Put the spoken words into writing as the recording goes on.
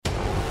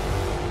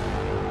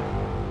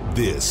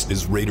This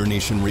is Raider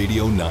Nation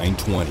Radio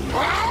 920.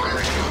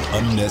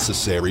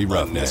 Unnecessary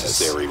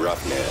roughness.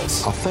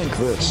 I think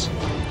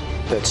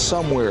that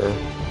somewhere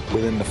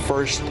within the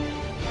first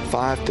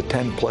 5 to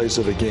 10 plays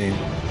of the game,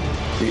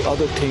 the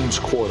other team's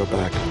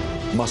quarterback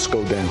must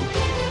go down.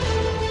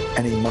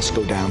 And he must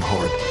go down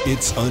hard.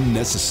 It's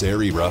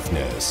Unnecessary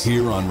Roughness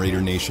here on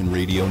Raider Nation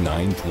Radio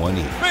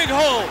 920. Big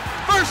hole,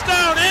 first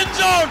down, end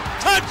zone,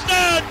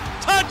 touchdown,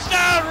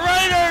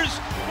 Raiders!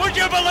 Would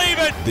you believe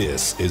it?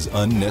 This is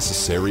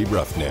Unnecessary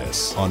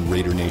Roughness on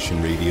Raider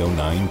Nation Radio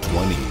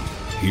 920.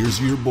 Here's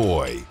your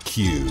boy,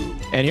 Q.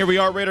 And here we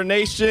are, Raider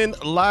Nation,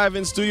 live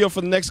in studio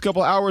for the next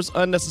couple hours.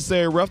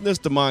 Unnecessary Roughness,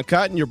 Damon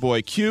Cotton, your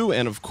boy Q.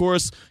 And, of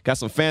course, got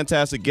some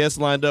fantastic guests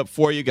lined up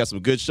for you. Got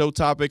some good show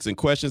topics and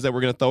questions that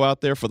we're going to throw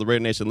out there for the Raider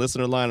Nation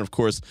listener line. Of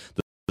course,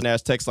 the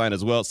Nash text line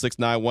as well,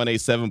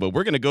 69187. But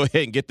we're going to go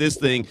ahead and get this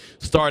thing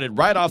started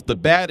right off the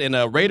bat. And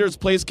Raiders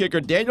place kicker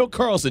Daniel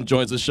Carlson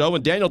joins the show.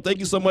 And Daniel, thank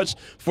you so much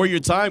for your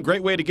time.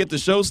 Great way to get the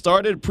show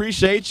started.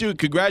 Appreciate you.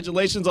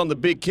 Congratulations on the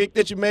big kick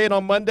that you made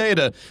on Monday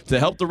to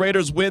help the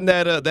Raiders win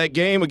that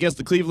game against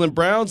the Cleveland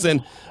Browns.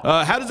 And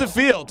how does it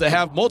feel to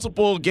have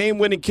multiple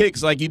game-winning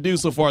kicks like you do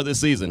so far this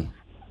season?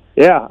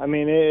 Yeah, I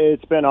mean,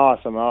 it's been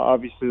awesome.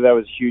 Obviously, that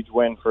was a huge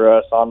win for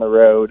us on the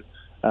road.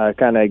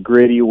 Kind of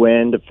gritty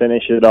win to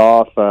finish it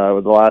off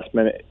with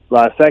the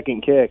last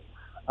second kick.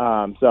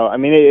 So I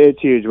mean,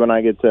 it's huge when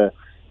I get to,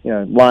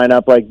 line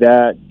up like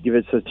that, give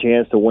us a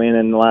chance to win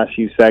in the last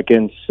few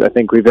seconds. I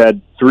think we've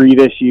had 3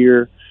 this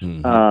year.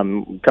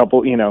 A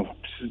couple,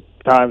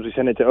 times we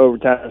send it to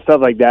overtime, stuff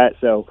like that.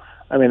 So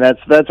I mean,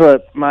 that's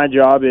what my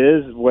job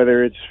is,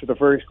 whether it's for the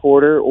first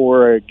quarter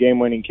or a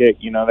game-winning kick.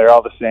 They're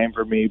all the same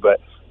for me,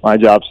 but my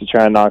job's to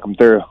try and knock them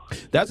through.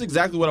 That's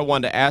exactly what I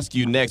wanted to ask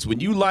you next. When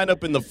you line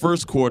up in the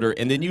first quarter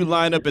and then you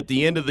line up at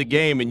the end of the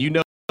game and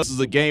this is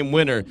a game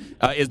winner,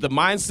 is the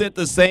mindset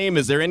the same?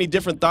 Is there any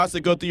different thoughts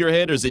that go through your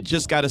head, or is it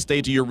just got to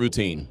stay to your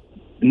routine?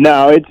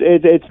 No,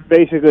 it's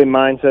basically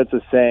mindset's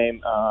the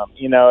same.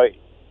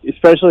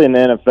 Especially in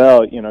the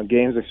NFL,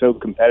 games are so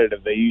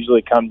competitive. They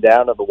usually come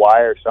down to the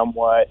wire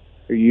somewhat.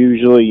 They're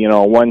usually,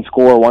 a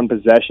one-score,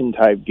 one-possession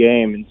type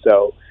game. And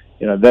so,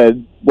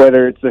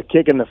 whether it's the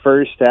kick in the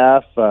first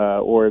half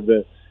or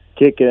the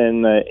kick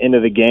in the end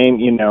of the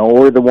game,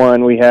 or the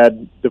one we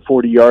had, the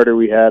 40-yarder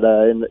we had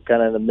in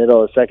the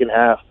middle of the second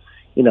half,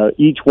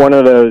 each one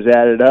of those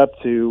added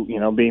up to,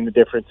 being the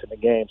difference in the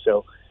game.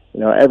 So,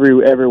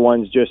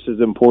 everyone's just as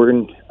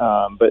important.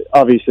 But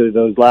obviously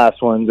those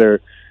last ones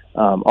are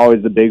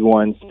always the big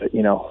ones that,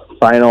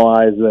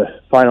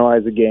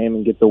 finalize the game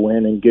and get the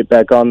win and get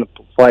back on the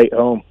flight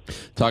home.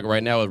 Talking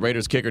right now with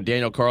Raiders kicker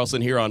Daniel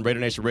Carlson here on Raider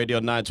Nation Radio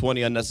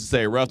 920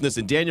 Unnecessary Roughness.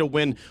 And Daniel,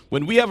 when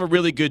we have a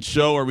really good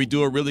show or we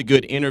do a really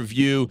good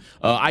interview,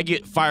 I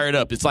get fired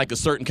up. It's like a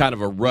certain kind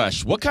of a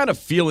rush. What kind of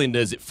feeling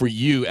does it for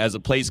you as a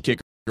place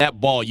kicker? That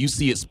ball, you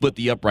see it split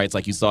the uprights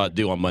like you saw it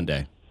do on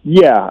Monday.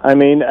 Yeah, I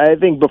mean, I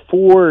think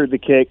before the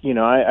kick,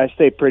 I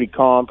stay pretty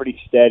calm, pretty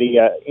steady.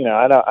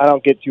 I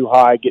don't get too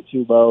high, get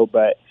too low,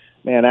 but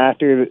man,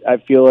 after I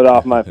feel it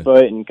off my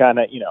foot and kind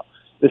of,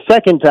 the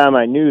second time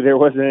I knew there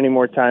wasn't any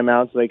more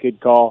timeouts they could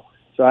call,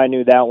 so I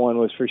knew that one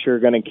was for sure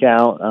going to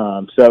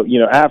count. So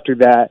after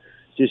that,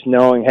 just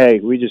knowing, hey,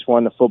 we just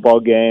won the football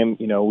game.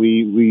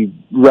 We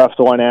roughed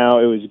one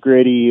out. It was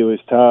gritty. It was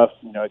tough.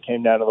 It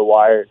came down to the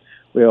wire.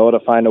 We were able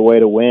to find a way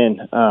to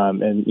win.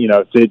 And,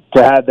 to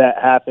have that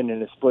happen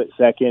in a split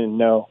second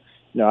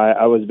and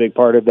I was a big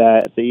part of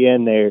that at the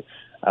end there.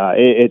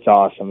 It's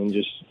awesome and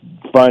just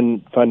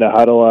fun to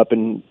huddle up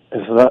and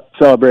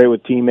celebrate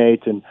with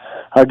teammates and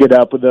hug it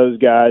up with those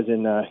guys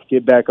and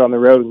get back on the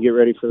road and get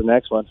ready for the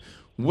next one.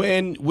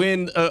 When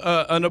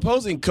an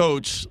opposing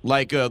coach,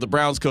 like the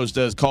Browns coach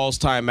does, calls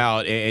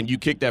timeout and you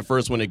kick that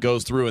first one, it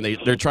goes through and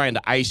they're trying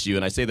to ice you,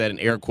 and I say that in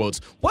air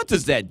quotes, what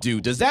does that do?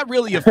 Does that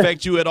really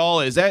affect you at all?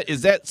 Is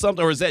that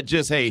something, or is that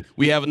just, hey,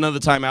 we have another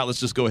timeout,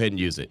 let's just go ahead and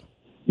use it?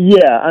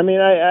 Yeah, I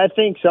mean, I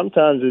think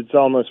sometimes it's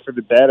almost for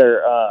the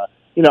better.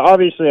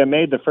 Obviously I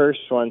made the first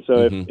one,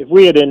 so if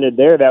we had ended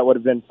there, that would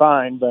have been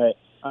fine. But,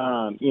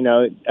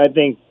 I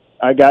think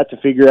I got to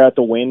figure out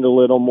the wind a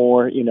little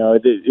more. It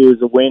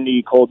was a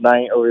windy, cold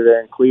night over there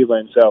in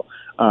Cleveland. So,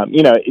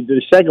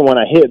 the second one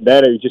I hit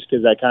better just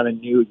because I kind of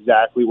knew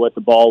exactly what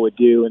the ball would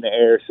do in the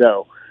air.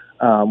 So,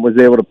 was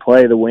able to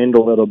play the wind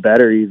a little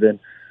better even.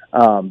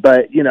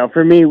 But,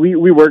 for me,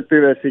 we worked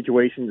through those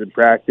situations in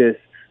practice.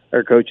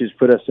 Our coaches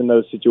put us in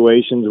those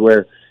situations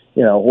where,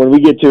 when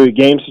we get to a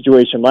game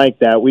situation like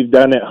that, we've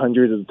done it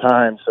hundreds of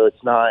times. So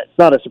it's not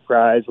a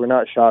surprise. We're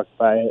not shocked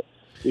by it.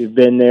 We've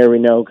been there. We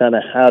know kind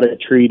of how to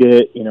treat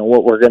it,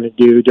 what we're going to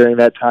do during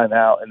that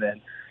timeout. And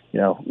then,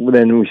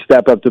 then we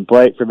step up to the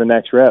plate for the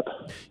next rep.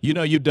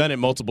 You've done it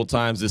multiple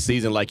times this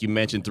season, like you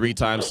mentioned, 3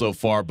 times so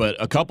far, but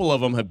a couple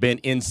of them have been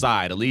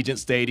inside Allegiant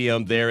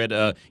Stadium there at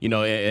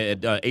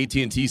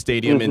AT&T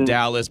Stadium in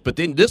Dallas. But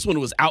then this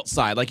one was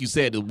outside. Like you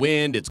said, the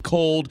wind, it's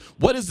cold.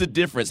 What is the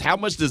difference? How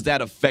much does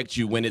that affect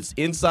you when it's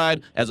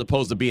inside as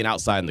opposed to being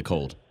outside in the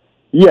cold?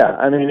 Yeah,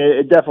 I mean,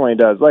 it definitely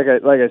does. Like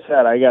I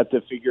said, I got to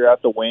figure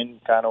out the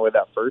win kind of with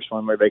that first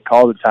one where they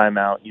called a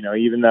timeout.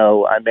 Even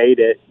though I made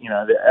it,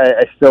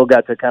 I still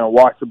got to kind of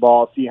watch the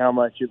ball, see how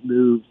much it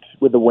moved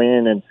with the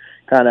wind, and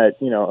kind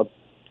of,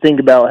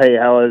 think about, hey,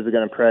 how I was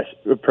going to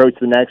approach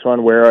the next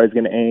one, where I was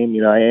going to aim.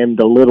 I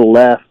aimed a little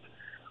left,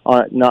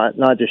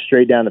 not just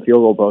straight down the field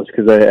goal post,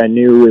 because I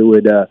knew it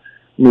would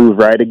move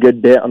right a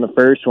good bit on the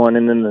first one,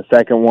 and then the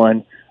second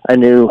one, I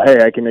knew,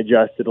 hey, I can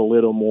adjust it a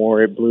little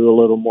more. It blew a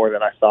little more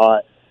than I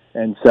thought.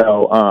 And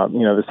so,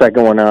 the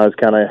second one, I was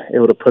kind of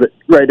able to put it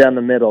right down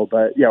the middle.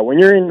 But, yeah, when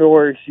you're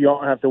indoors, you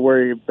don't have to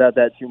worry about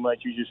that too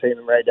much. You just hit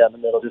them right down the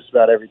middle just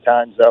about every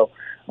time. So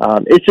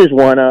it's just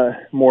one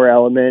more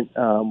element.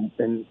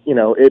 And,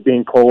 it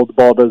being cold, the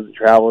ball doesn't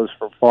travel as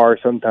far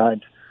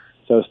sometimes.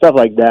 So stuff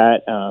like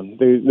that.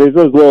 There's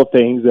those little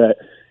things that,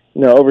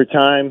 over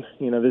time,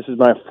 this is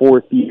my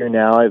fourth year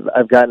now.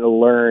 I've gotten to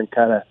learn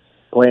kind of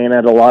playing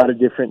at a lot of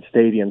different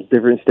stadiums.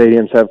 Different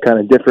stadiums have kind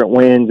of different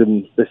winds,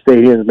 and the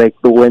stadiums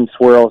make the wind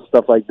swirl,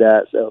 stuff like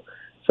that. So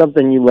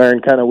something you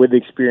learn kind of with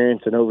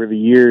experience and over the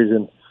years.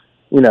 And,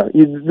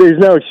 there's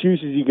no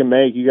excuses you can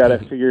make. You got to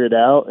figure it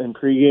out in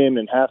pregame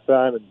and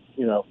halftime, and,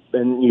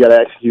 then you got to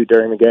execute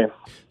during the game.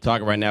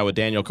 Talking right now with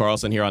Daniel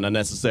Carlson here on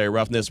Unnecessary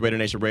Roughness, Raider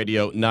Nation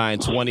Radio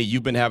 920.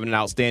 You've been having an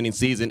outstanding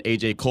season.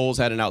 A.J. Cole's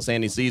had an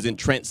outstanding season.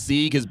 Trent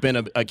Sieg has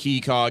been a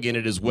key cog in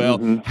it as well.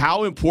 Mm-hmm.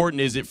 How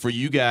important is it for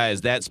you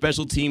guys, that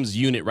special teams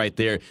unit right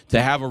there,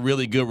 to have a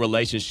really good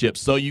relationship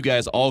so you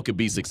guys all could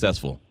be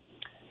successful?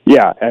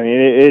 Yeah, I mean,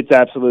 it's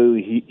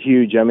absolutely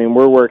huge. I mean,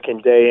 we're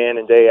working day in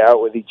and day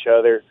out with each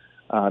other.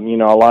 A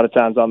lot of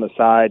times on the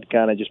side,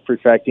 kind of just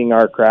perfecting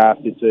our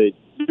craft. It's a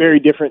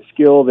very different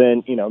skill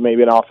than,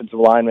 maybe an offensive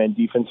lineman,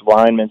 defensive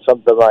lineman,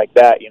 something like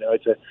that.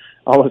 It's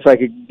almost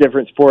like a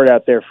different sport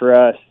out there for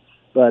us.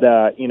 But,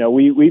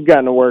 we've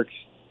gotten to work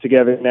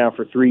together now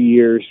for 3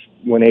 years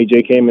when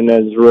AJ came in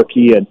as a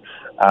rookie. And,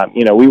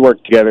 we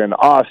worked together in the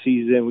off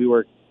season. We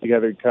worked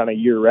together kind of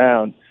year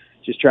round,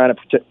 just trying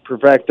to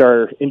perfect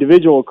our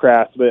individual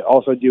craft, but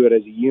also do it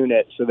as a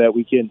unit so that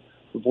we can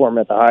perform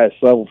at the highest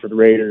level for the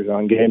Raiders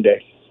on game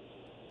day.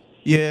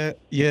 Yeah.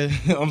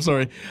 I'm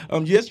sorry.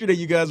 Yesterday,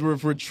 you guys were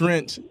for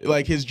Trent,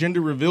 like his gender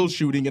reveal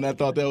shooting, and I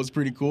thought that was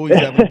pretty cool. He's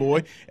having a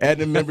boy,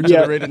 adding a member to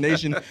the Raider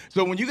Nation.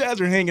 So when you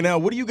guys are hanging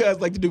out, what do you guys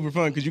like to do for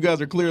fun? Because you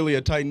guys are clearly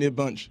a tight-knit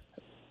bunch.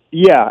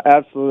 Yeah,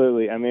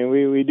 absolutely. I mean,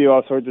 we do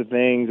all sorts of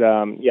things.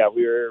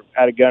 We were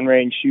at a gun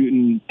range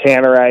shooting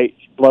tannerite,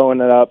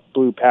 blowing it up,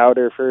 blue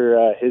powder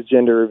for his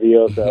gender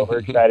reveal. So we're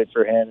excited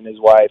for him and his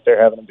wife.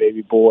 They're having a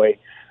baby boy.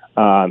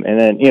 And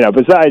then,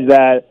 besides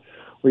that,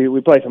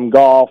 we play some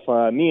golf.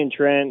 Me and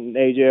Trent and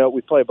AJ,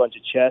 we play a bunch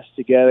of chess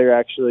together,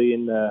 actually,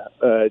 in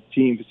the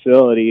team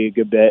facility a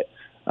good bit.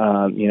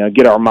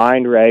 Get our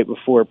mind right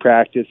before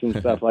practice and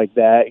stuff like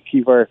that.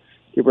 Keep our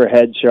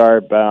head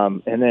sharp.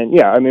 And then,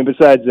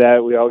 besides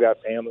that, we all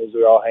got families.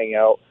 We all hang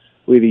out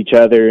with each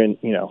other and,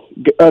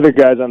 other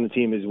guys on the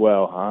team as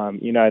well.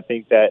 I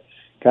think that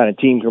kind of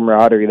team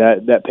camaraderie,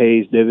 that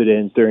pays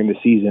dividends during the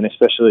season,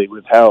 especially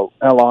with how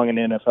long an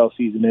NFL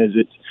season is.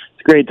 It's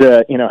great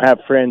to, have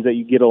friends that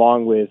you get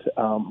along with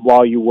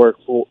while you work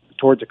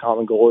towards a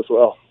common goal as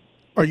well.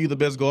 Are you the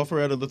best golfer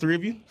out of the three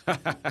of you?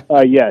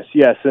 Yes,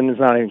 and it's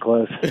not even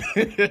close. I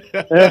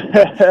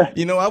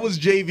was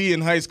JV in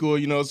high school,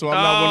 so I'm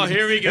not one of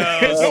here we go.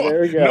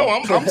 There we go. No,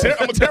 I'm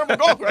a terrible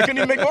golfer. I couldn't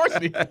even make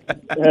varsity.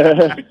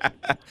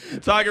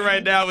 Talking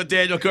right now with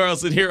Daniel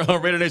Carlson here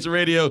on Raider Nation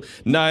Radio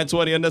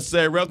 920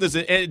 Unnecessary Roughness.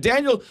 And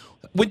Daniel,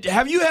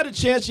 have you had a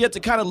chance yet to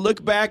kind of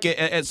look back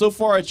at so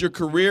far at your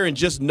career and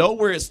just know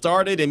where it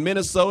started in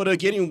Minnesota,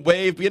 getting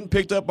waived, getting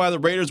picked up by the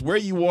Raiders, where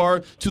you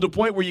are to the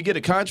point where you get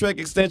a contract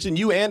extension?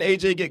 You and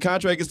AJ get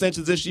contract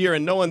extensions this year,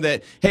 and knowing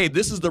that, hey,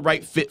 this is the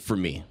right fit for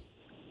me.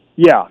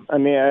 Yeah, I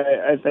mean,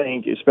 I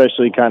think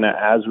especially kind of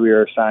as we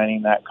were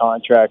signing that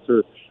contract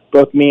for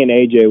both me and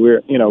AJ,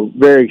 we're,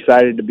 very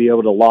excited to be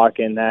able to lock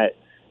in that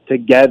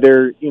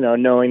together,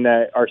 knowing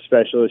that our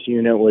specialist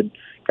unit would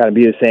kind of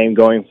be the same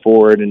going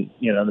forward and,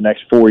 the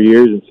next 4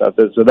 years and stuff.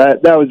 So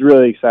that was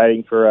really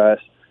exciting for us.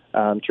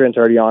 Trent's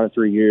already on a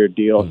 3-year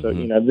deal.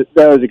 Mm-hmm. So,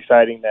 that was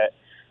exciting that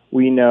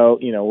we know,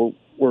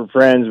 we're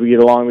friends, we get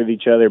along with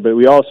each other, but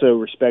we also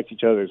respect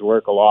each other's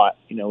work a lot.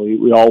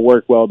 We all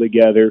work well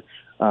together.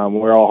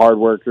 We're all hard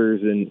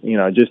workers, and,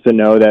 just to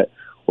know that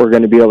we're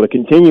going to be able to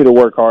continue to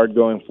work hard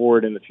going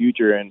forward in the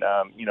future and,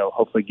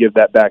 hopefully give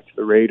that back to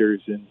the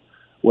Raiders in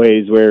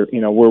ways where,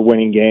 we're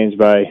winning games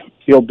by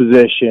field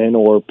position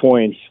or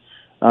points.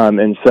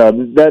 And so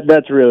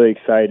that's really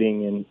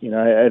exciting. And,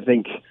 I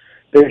think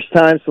there's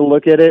times to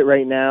look at it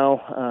right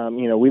now.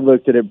 We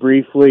looked at it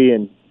briefly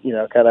and,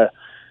 kind of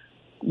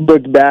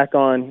looked back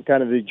on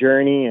kind of the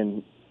journey,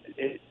 and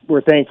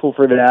we're thankful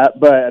for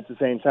that. But at the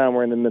same time,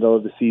 we're in the middle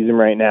of the season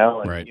right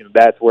now, and right.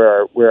 That's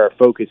where our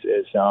focus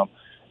is.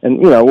 In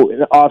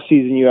the off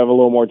season, you have a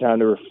little more time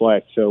to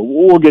reflect. So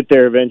we'll get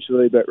there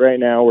eventually. But right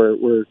now,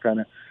 we're kind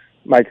of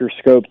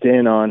microscoped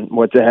in on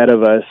what's ahead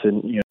of us,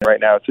 and right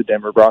now it's the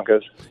Denver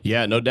Broncos.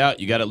 Yeah, no doubt.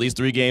 You got at least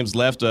 3 games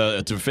left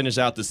to finish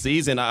out the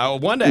season. I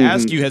wanted to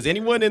ask you: has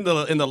anyone in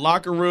the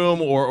locker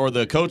room or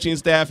the coaching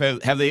staff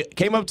have they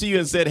came up to you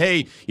and said,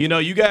 "Hey,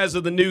 you guys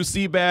are the new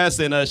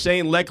Seabass and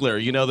Shane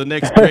Lechler, the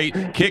next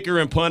great kicker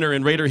and punter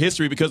in Raider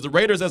history"? Because the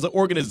Raiders, as an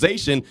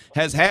organization,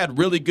 has had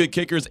really good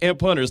kickers and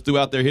punters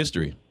throughout their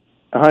history.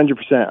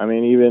 100%. I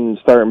mean, even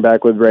starting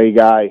back with Ray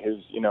Guy,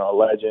 who's a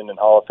legend and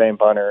Hall of Fame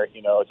punter,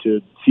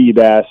 to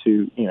Seabass,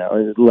 who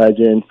is a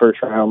legend,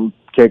 first round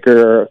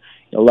kicker,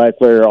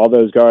 Lechler, all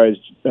those guys,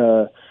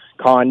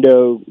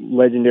 Kondo,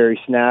 legendary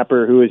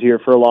snapper, who was here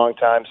for a long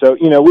time. So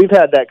we've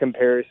had that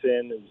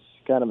comparison.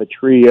 It's kind of a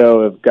trio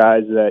of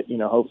guys that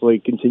hopefully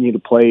continue to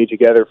play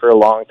together for a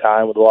long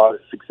time with a lot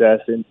of success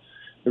in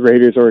the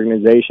Raiders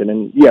organization.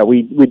 And yeah,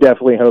 we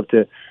definitely hope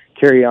to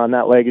carry on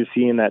that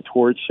legacy and that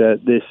torch that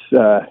this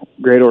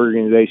great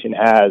organization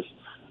has.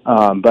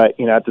 But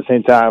at the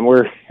same time,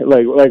 we're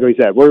like we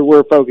said,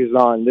 we're focused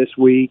on this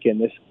week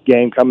and this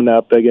game coming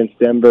up against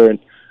Denver, and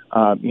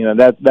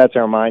that's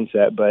our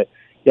mindset. But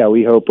yeah,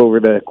 we hope over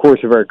the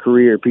course of our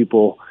career,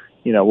 people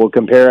will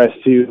compare us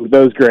to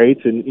those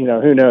greats, and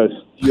who knows?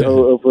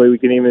 Hopefully, we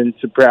can even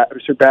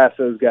surpass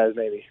those guys.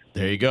 Maybe.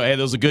 There you go. Hey,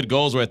 those are good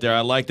goals right there.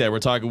 I like that. We're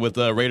talking with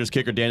Raiders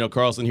kicker Daniel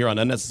Carlson here on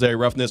Unnecessary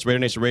Roughness, Raider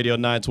Nation Radio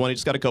 920.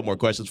 Just got a couple more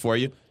questions for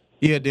you.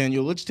 Yeah,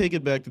 Daniel, let's take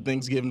it back to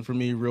Thanksgiving for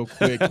me real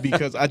quick,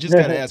 because I just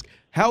got to ask,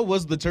 how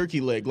was the turkey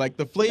leg? Like,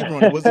 the flavor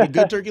on it, was it a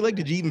good turkey leg?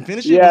 Did you even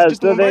finish it? Yeah,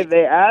 so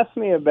they asked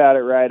me about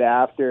it right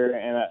after,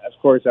 and of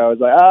course I was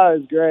like, oh, it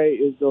was great,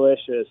 it was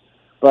delicious.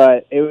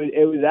 But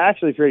it was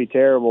actually pretty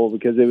terrible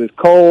because it was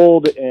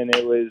cold, and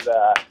it was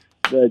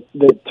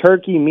the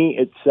turkey meat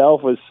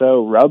itself was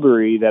so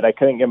rubbery that I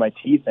couldn't get my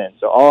teeth in.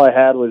 So all I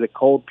had was a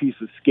cold piece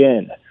of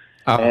skin.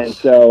 Oh. And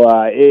so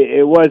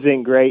it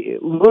wasn't great.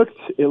 It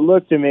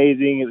looked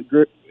amazing.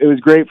 It was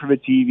great for the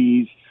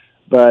TVs,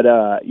 but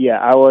yeah,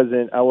 I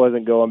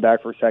wasn't going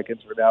back for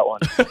seconds for that one.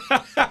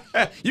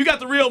 You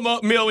got the real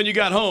meal when you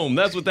got home.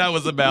 That's what that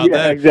was about.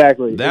 Yeah,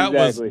 exactly.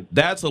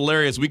 That's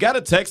hilarious. We got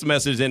a text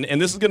message,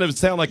 and this is going to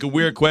sound like a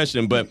weird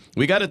question, but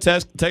we got a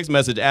text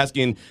message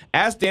asking,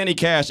 ask Danny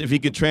Cash if he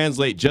could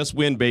translate "just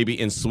win,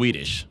 baby" in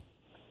Swedish.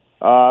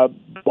 Bara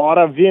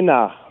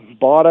vinna,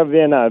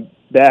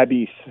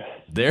 babys.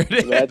 There it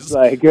is. That's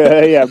like,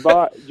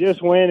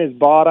 just win is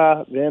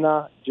bara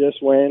vinna,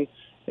 just win.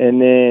 And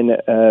then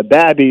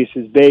babys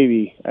is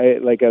baby,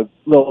 like a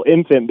little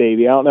infant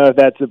baby. I don't know if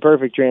that's the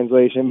perfect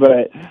translation,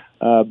 but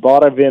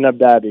bara vinna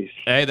babys.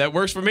 Hey, that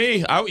works for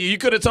me. You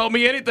could have told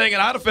me anything,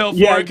 and I'd have fell for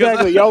it. Yeah,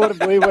 exactly. Y'all would have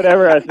believed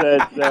whatever I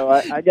said. So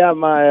I got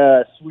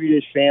my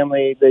Swedish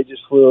family. They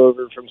just flew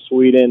over from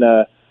Sweden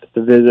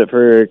to visit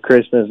for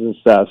Christmas and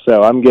stuff.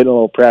 So I'm getting a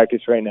little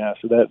practice right now.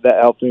 So that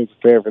helps me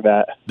prepare for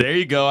that. There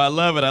you go. I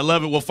love it.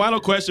 Well,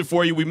 final question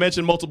for you. We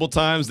mentioned multiple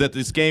times that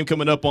this game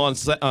coming up on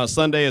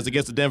Sunday is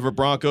against the Denver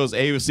Broncos,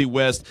 AFC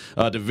West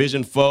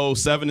division foe,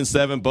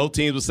 7-7. Both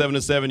teams with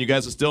 7-7. You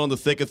guys are still in the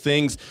thick of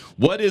things.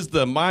 What is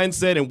the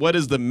mindset and what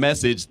is the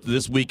message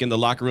this week in the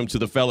locker room to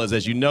the fellas,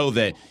 as you know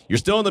that you're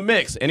still in the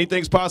mix?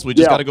 Anything's possible. You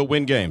just got to go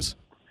win games.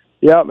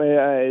 Yeah,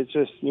 it's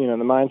just, the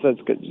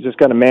mindset's just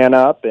got to man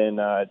up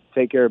and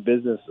take care of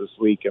business this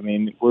week. I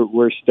mean,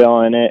 we're still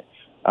in it.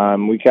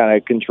 We kind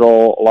of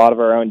control a lot of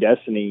our own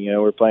destiny.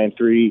 We're playing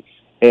 3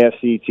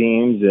 AFC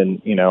teams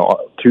and,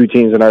 2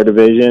 teams in our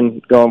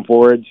division going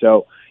forward.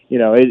 So,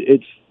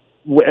 it's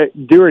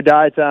do or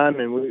die time,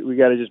 and we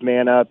got to just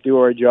man up, do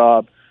our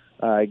job,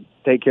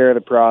 take care of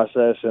the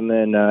process, and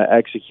then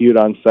execute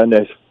on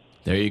Sundays.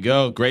 There you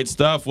go. Great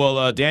stuff.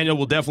 Well, Daniel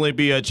will definitely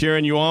be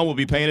cheering you on. We'll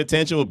be paying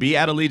attention. We'll be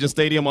at Allegiant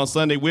Stadium on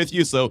Sunday with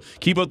you. So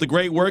keep up the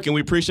great work, and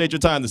we appreciate your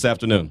time this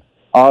afternoon.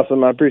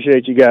 Awesome. I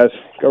appreciate you guys.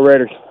 Go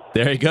Raiders.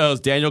 There he goes.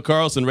 Daniel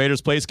Carlson, Raiders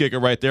place kicker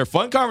right there.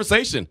 Fun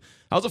conversation.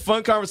 That was a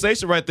fun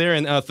conversation right there.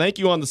 And thank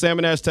you on the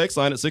Salmon Ash text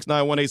line at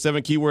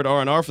 69187, keyword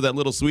R&R, for that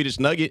little Swedish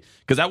nugget,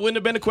 because that wouldn't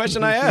have been a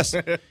question I asked.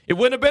 It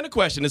wouldn't have been a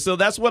question. And so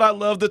that's what I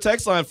love the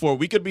text line for.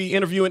 We could be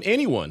interviewing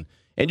anyone.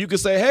 And you can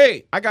say,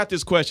 hey, I got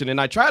this question, and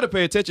I try to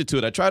pay attention to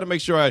it. I try to make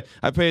sure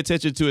I pay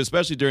attention to it,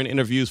 especially during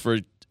interviews, for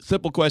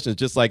simple questions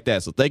just like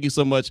that. So thank you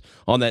so much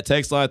on that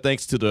text line.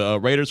 Thanks to the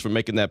Raiders for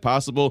making that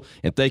possible.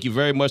 And thank you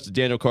very much to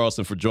Daniel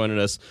Carlson for joining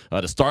us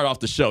to start off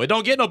the show. It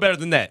don't get no better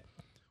than that.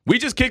 We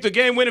just kicked a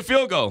game-winning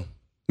field goal.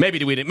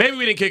 Maybe we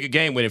didn't kick a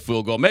game-winning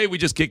field goal. Maybe we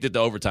just kicked it to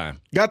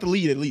overtime. Got the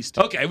lead at least.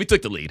 Okay, we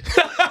took the lead.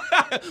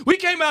 We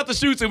came out the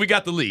chutes and we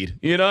got the lead.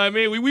 You know what I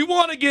mean? We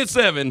want to get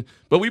 7,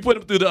 but we put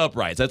them through the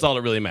uprights. That's all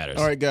that really matters.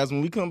 All right, guys,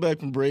 when we come back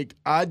from break,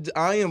 I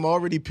am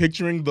already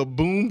picturing the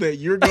boom that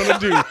you're going to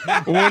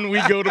do when we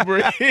go to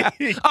break.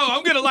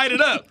 I'm going to light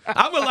it up.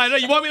 I'm going to light it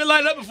up. You want me to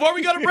light it up before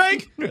we go to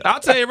break? I'll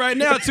tell you right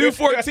now,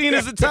 2:14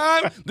 is the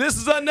time. This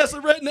is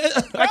unnecessary.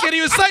 I can't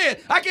even say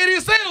it.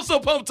 I'm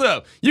so pumped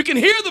up. You can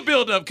hear the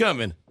buildup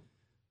coming.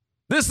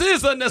 This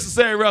is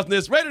Unnecessary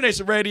Roughness, Raider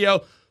Nation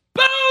Radio.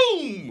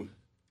 Boom!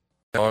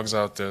 Dogs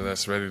out there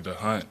that's ready to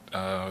hunt.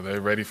 They're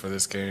ready for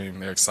this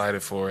game. They're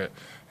excited for it,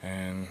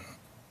 and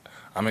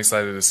I'm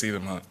excited to see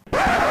them hunt.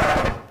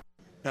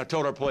 And I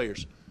told our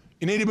players,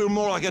 you need to be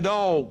more like a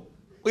dog.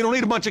 We don't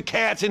need a bunch of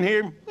cats in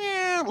here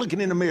looking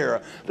in the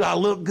mirror. Do I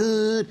look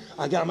good?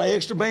 I got my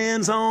extra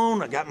bands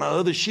on. I got my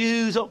other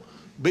shoes on.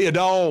 Be a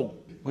dog.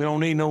 We don't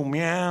need no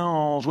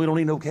meows. We don't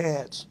need no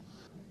cats.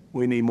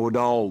 We need more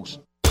dogs.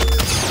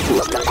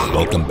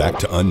 Welcome back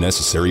to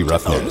Unnecessary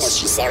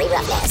Roughness.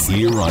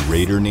 Here on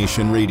Raider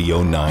Nation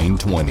Radio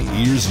 920.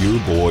 Here's your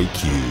boy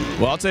Q.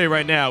 Well, I'll tell you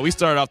right now, we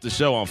started off the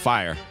show on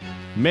fire.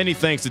 Many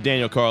thanks to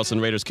Daniel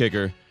Carlson, Raiders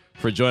kicker,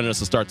 for joining us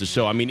to start the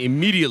show. I mean,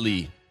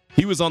 immediately,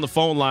 he was on the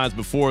phone lines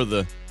before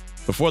the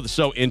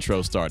show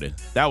intro started.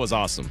 That was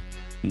awesome.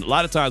 And a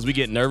lot of times we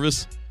get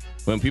nervous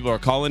when people are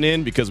calling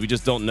in because we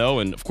just don't know,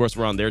 and of course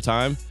we're on their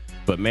time.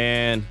 But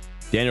man,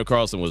 Daniel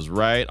Carlson was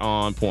right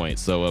on point.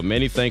 So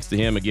many thanks to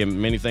him. Again,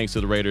 many thanks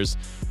to the Raiders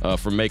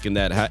for making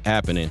that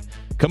happening.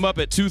 Come up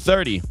at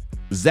 2:30.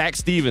 Zach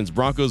Stevens,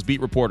 Broncos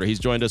beat reporter. He's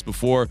joined us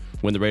before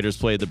when the Raiders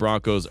played the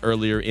Broncos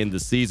earlier in the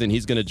season.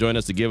 He's going to join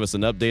us to give us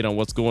an update on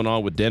what's going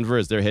on with Denver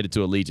as they're headed to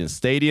Allegiant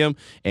Stadium,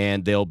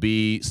 and they'll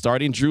be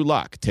starting Drew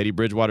Lock. Teddy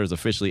Bridgewater is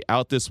officially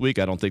out this week.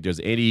 I don't think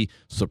there's any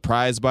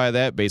surprise by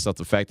that based off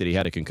the fact that he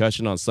had a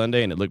concussion on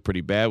Sunday and it looked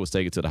pretty bad, was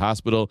taken to the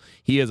hospital.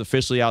 He is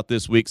officially out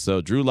this week, so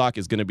Drew Lock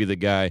is going to be the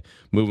guy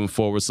moving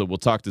forward. So we'll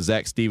talk to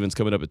Zach Stevens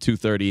coming up at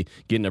 2:30,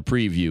 getting a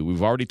preview.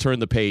 We've already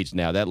turned the page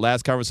now. That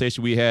last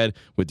conversation we had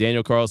with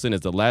Daniel Carlson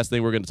is the last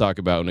thing we're going to talk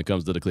about when it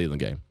comes to the Cleveland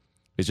game.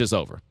 It's just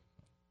over.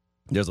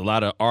 There's a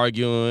lot of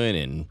arguing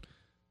and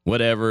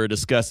whatever,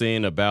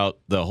 discussing about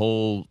the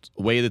whole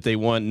way that they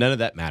won. None of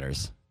that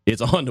matters.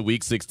 It's on to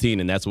Week 16,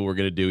 and that's what we're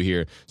going to do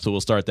here. So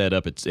we'll start that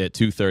up at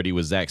 2:30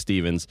 with Zach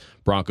Stevens.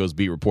 Broncos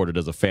beat reporter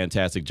does a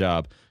fantastic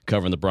job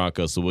covering the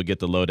Broncos, so we'll get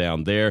the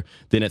lowdown there.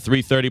 Then at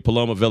 3:30,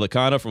 Paloma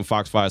Villicana from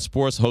Fox 5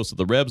 Sports, host of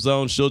the Red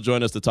Zone. She'll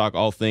join us to talk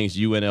all things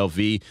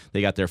UNLV.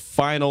 They got their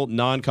final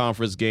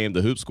non-conference game.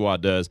 The Hoop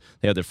Squad does.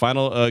 They have their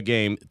final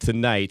game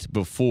tonight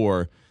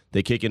before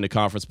they kick into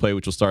conference play,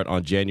 which will start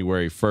on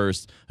January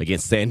 1st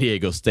against San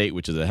Diego State,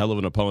 which is a hell of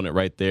an opponent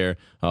right there.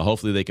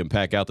 Hopefully they can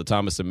pack out the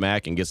Thomas and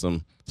Mack and get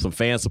some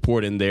fan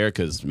support in there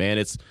because, man,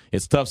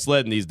 it's tough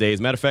sledding these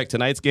days. Matter of fact,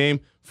 tonight's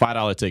game,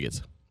 $5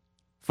 tickets.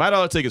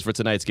 $5 tickets for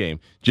tonight's game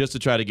just to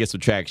try to get some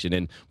traction.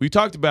 And we've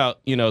talked about,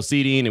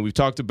 seating, and we've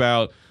talked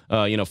about,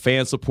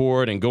 fan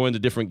support and going to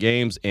different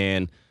games.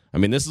 And, I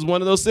mean, this is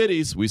one of those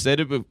cities. We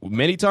said it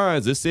many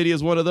times. This city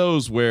is one of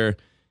those where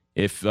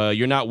if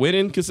you're not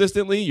winning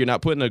consistently, you're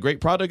not putting a great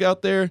product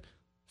out there,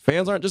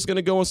 fans aren't just going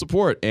to go and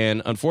support.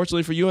 And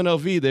unfortunately for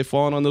UNLV, they've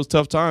fallen on those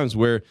tough times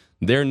where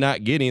they're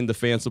not getting the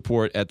fan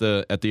support at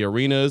the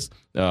arenas,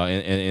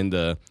 in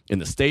the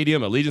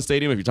stadium, Allegiant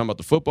Stadium. If you're talking about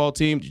the football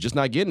team, you're just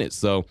not getting it.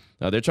 So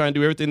they're trying to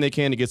do everything they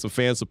can to get some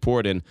fan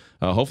support, and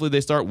hopefully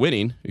they start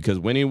winning because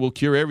winning will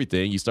cure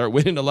everything. You start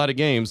winning a lot of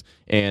games,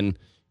 and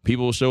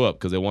people will show up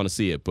because they want to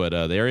see it.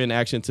 But they're in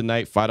action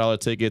tonight, $5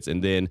 tickets,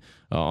 and then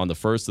on the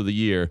first of the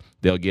year,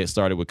 they'll get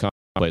started with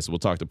play. So we'll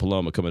talk to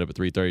Paloma coming up at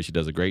 3:30. She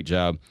does a great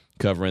job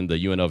covering the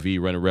UNLV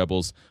Running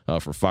Rebels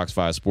for Fox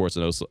 5 Sports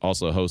and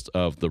also a host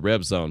of the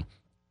Red Zone.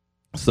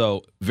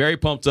 So very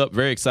pumped up,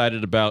 very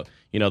excited about,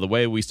 the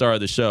way we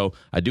started the show.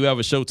 I do have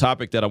a show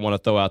topic that I want to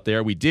throw out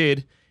there. We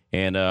did,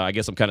 and I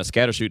guess I'm kind of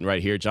scattershooting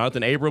right here.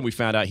 Jonathan Abram, we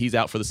found out he's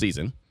out for the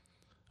season.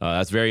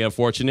 That's very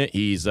unfortunate.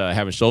 He's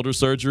having shoulder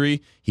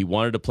surgery. He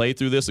wanted to play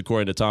through this,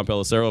 according to Tom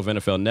Pelissero of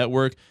NFL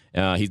Network.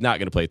 He's not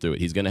going to play through it.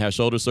 He's going to have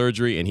shoulder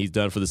surgery, and he's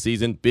done for the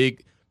season.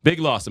 Big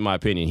loss, in my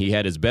opinion. He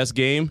had his best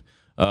game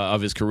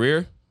of his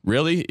career,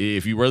 really,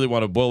 if you really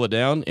want to boil it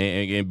down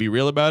and be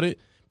real about it.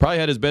 Probably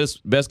had his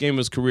best game of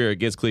his career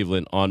against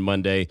Cleveland on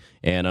Monday,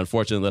 and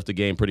unfortunately left the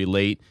game pretty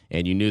late,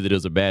 and you knew that it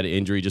was a bad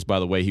injury just by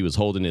the way he was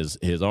holding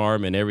his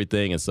arm and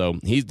everything, and so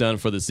he's done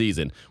for the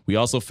season. We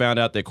also found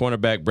out that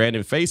cornerback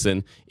Brandon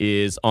Facyson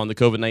is on the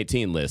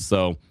COVID-19 list.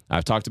 So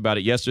I've talked about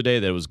it yesterday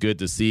that it was good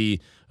to see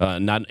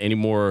not any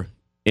more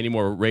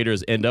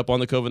Raiders end up on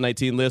the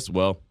COVID-19 list.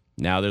 Well,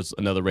 now there's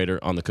another Raider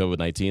on the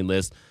COVID-19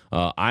 list.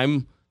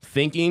 I'm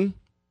thinking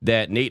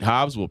that Nate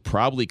Hobbs will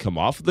probably come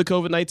off the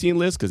COVID-19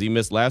 list because he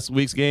missed last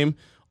week's game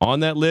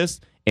on that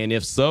list. And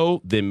if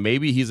so, then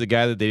maybe he's a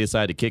guy that they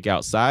decide to kick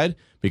outside,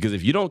 because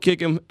if you don't kick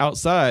him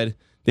outside,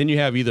 then you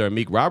have either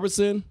Amik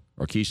Robertson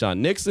or Keyshawn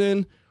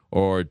Nixon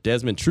or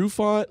Desmond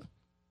Trufant.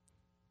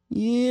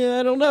 Yeah,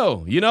 I don't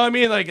know. You know what I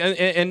mean? Like,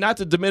 and not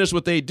to diminish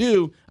what they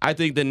do, I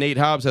think that Nate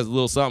Hobbs has a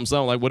little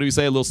something. Like, what do we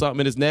say? A little something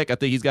in his neck. I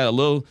think he's got a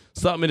little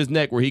something in his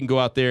neck where he can go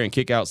out there and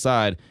kick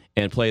outside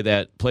and play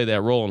that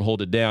role and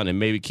hold it down, and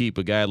maybe keep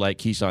a guy like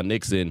Keyshawn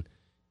Nixon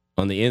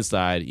on the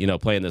inside,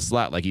 playing the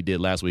slot like he did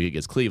last week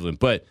against Cleveland.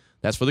 But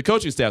that's for the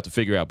coaching staff to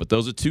figure out. But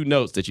those are two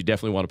notes that you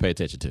definitely want to pay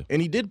attention to.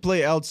 And he did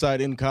play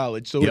outside in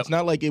college, so It's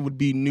not like it would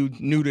be new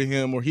to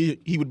him, or he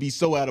would be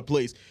so out of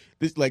place.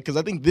 Because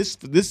I think this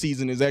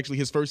season is actually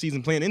his first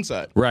season playing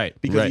inside. Right.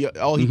 Because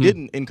all he did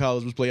in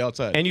college was play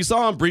outside. And you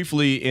saw him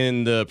briefly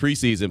in the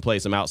preseason play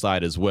some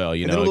outside as well.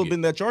 And then a little bit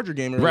in that Charger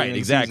game. Right,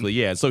 exactly,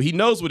 yeah. So he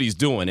knows what he's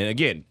doing. And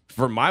again,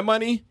 for my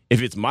money,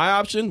 if it's my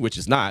option, which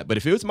it's not, but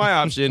if it was my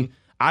option,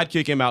 I'd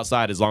kick him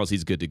outside as long as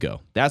he's good to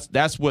go.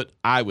 That's what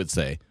I would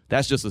say.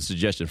 That's just a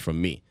suggestion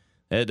from me.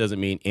 That doesn't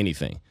mean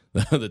anything.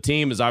 The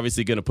team is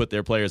obviously going to put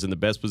their players in the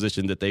best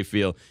position that they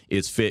feel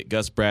is fit.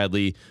 Gus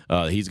Bradley,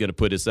 he's going to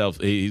put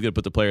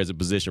the players in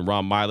position.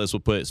 Ron Miles will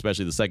put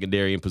especially the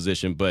secondary in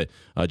position. But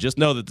just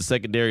know that the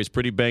secondary is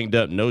pretty banged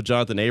up. No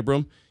Jonathan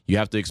Abram. You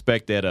have to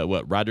expect that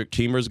Roderick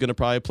Cheemer is going to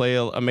probably play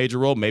a major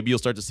role. Maybe you'll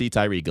start to see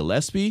Tyree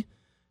Gillespie.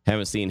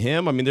 Haven't seen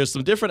him. I mean, there's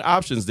some different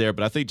options there,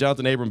 but I think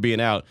Jonathan Abram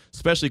being out,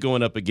 especially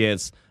going up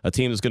against a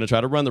team that's going to try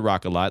to run the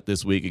rock a lot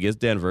this week against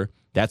Denver,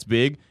 that's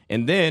big.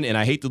 And then, and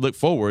I hate to look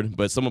forward,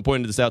 but someone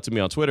pointed this out to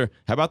me on Twitter,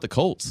 how about the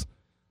Colts?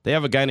 They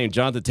have a guy named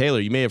Jonathan Taylor.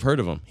 You may have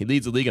heard of him. He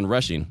leads the league in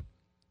rushing.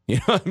 You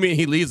know what I mean?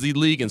 He leads the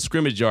league in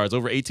scrimmage yards,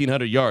 over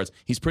 1,800 yards.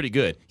 He's pretty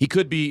good. He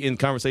could be in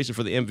conversation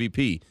for the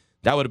MVP.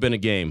 That would have been a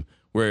game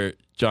where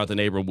Jonathan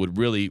Abram would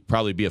really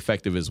probably be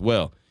effective as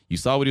well. You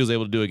saw what he was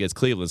able to do against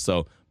Cleveland.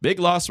 So big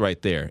loss right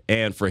there.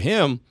 And for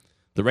him,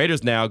 the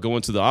Raiders now go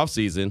into the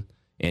offseason,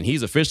 and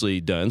he's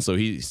officially done. So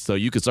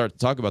you could start to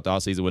talk about the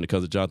offseason when it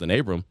comes to Jonathan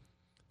Abram.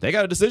 They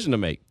got a decision to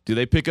make. Do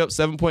they pick up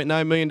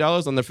 $7.9 million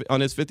on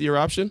his fifth-year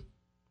option?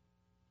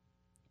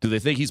 Do they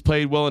think he's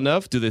played well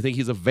enough? Do they think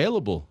he's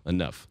available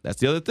enough? That's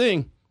the other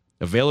thing.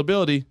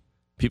 Availability.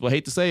 People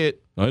hate to say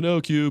it. I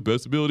know, Q,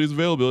 best ability is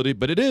availability,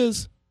 but it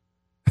is.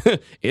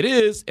 It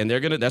is, and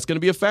that's gonna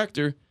be a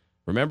factor.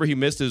 Remember, he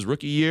missed his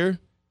rookie year.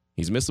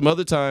 He's missed some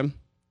other time.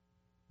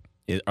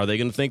 Are they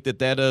going to think that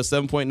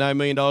 $7.9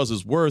 million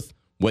is worth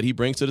what he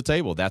brings to the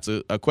table? That's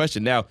a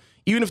question. Now,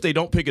 even if they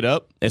don't pick it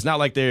up, it's not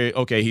like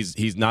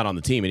he's not on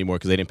the team anymore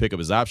because they didn't pick up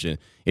his option.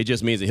 It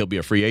just means that he'll be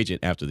a free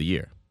agent after the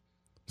year.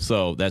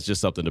 So that's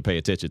just something to pay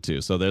attention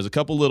to. So there's a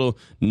couple little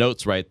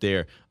notes right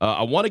there.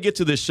 I want to get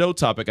to this show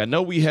topic. I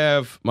know we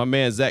have my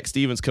man Zach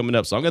Stevens coming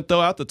up, so I'm going to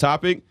throw out the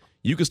topic.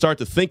 You can start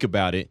to think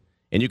about it.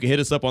 And you can hit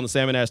us up on the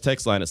Salmon Ash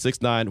text line at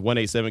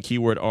 69187,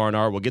 keyword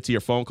R&R. We'll get to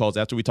your phone calls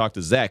after we talk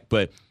to Zach.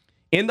 But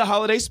in the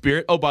holiday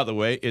spirit, oh, by the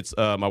way, it's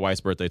my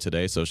wife's birthday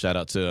today, so shout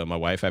out to my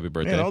wife. Happy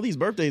birthday. Man, all these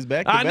birthdays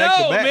back to back. I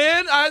know,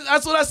 man.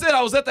 That's what I said.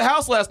 I was at the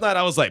house last night.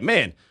 I was like,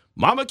 man,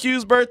 Mama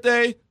Q's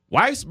birthday,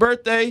 wife's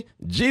birthday,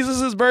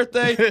 Jesus'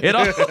 birthday. They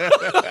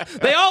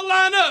all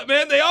line up,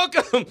 man. They all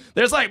come.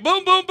 There's like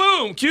boom, boom,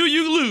 boom. Q,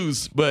 you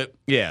lose. But,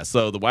 yeah,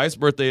 so the wife's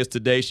birthday is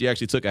today. She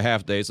actually took a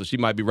half day, so she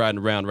might be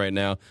riding around right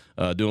now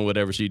doing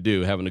whatever she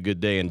do, having a good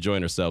day,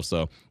 enjoying herself.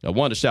 So I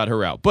wanted to shout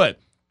her out. But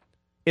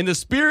in the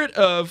spirit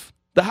of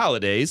the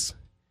holidays,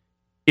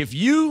 if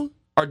you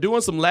are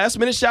doing some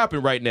last-minute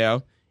shopping right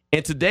now,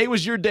 and today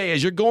was your day,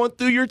 as you're going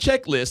through your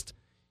checklist,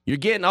 you're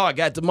getting, I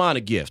got Damon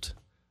a gift.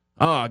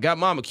 Oh, I got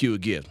Mama Q a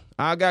gift.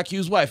 I got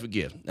Q's wife a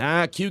gift.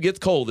 Q gets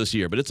cold this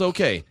year, but it's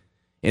okay.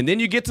 And then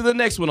you get to the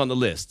next one on the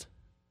list.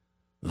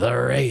 The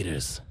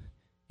Raiders.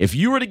 If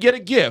you were to get a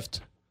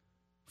gift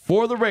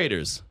for the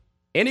Raiders,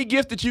 any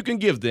gift that you can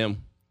give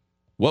them,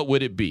 what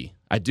would it be?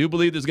 I do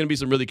believe there's going to be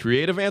some really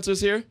creative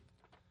answers here.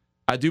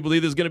 I do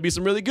believe there's going to be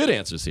some really good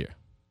answers here.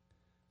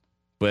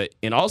 But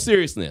in all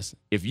seriousness,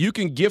 if you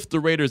can gift the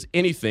Raiders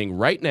anything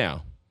right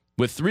now,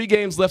 with 3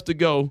 games left to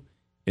go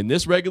in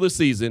this regular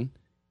season,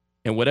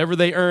 and whatever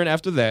they earn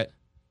after that,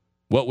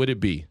 what would it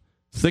be?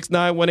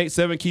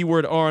 69187,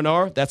 keyword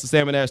R&R. That's the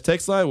Salmon Ash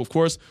text line. Of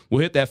course,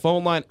 we'll hit that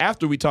phone line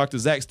after we talk to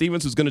Zach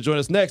Stevens, who's going to join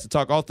us next to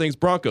talk all things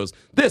Broncos.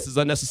 This is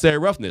Unnecessary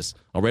Roughness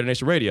on Raider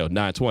Nation Radio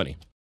 920.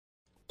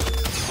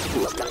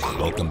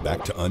 Welcome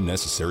back to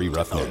Unnecessary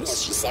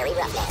Roughness.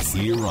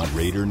 Here on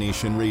Raider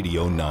Nation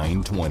Radio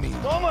 920.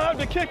 I'm going to have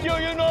to kick you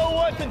know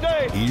what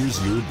today.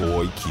 Here's your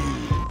boy Q.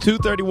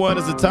 2:31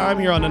 is the time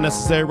here on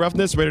Unnecessary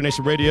Roughness, Raider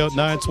Nation Radio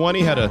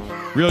 920. Had a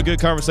real good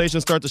conversation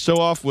start the show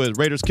off with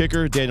Raiders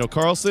kicker Daniel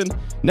Carlson.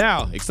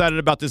 Now, excited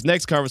about this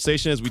next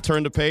conversation as we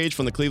turn the page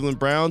from the Cleveland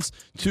Browns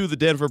to the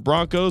Denver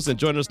Broncos. And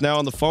joining us now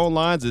on the phone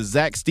lines is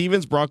Zach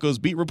Stevens, Broncos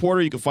beat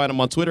reporter. You can find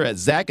him on Twitter at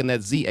Zach, and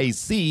that's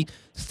Z-A-C,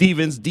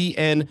 Stevens,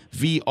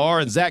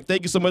 DNVR. And Zach,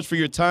 thank you so much for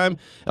your time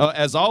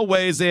as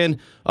always. And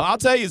I'll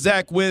tell you,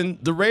 Zach, when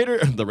when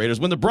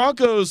the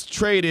Broncos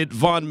traded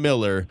Von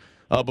Miller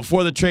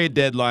before the trade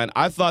deadline,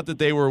 I thought that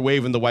they were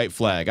waving the white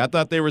flag. I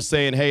thought they were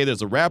saying, hey,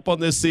 there's a wrap on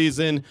this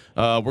season.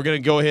 We're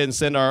going to go ahead and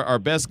send our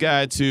best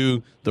guy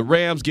to the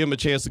Rams, give him a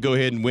chance to go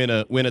ahead and win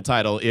a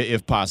title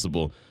if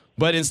possible.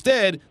 But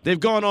instead, they've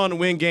gone on to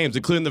win games,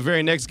 including the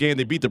very next game.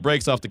 They beat the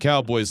brakes off the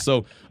Cowboys.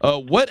 So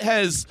what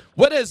has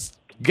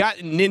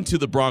gotten into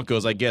the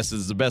Broncos, I guess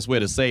is the best way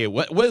to say it?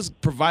 What has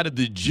provided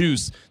the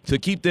juice to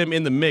keep them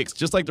in the mix?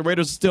 Just like the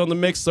Raiders are still in the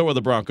mix, so are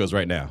the Broncos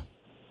right now.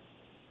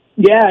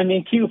 Yeah, I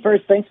mean, Q,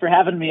 first, thanks for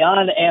having me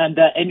on,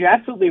 and you're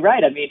absolutely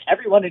right. I mean,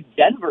 everyone in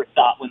Denver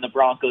thought when the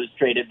Broncos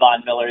traded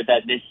Von Miller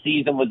that this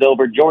season was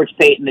over. George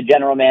Payton, the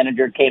general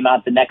manager, came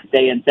out the next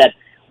day and said,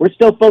 we're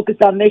still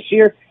focused on this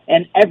year,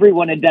 and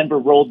everyone in Denver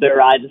rolled their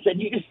eyes and said,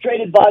 you just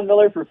traded Von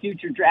Miller for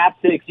future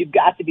draft picks. You've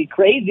got to be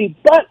crazy.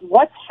 But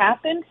what's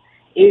happened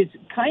is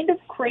kind of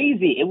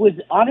crazy. It was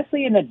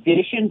honestly an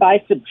addition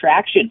by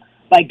subtraction.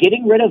 By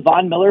getting rid of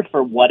Von Miller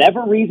for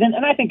whatever reason,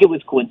 and I think it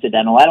was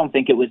coincidental. I don't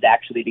think it was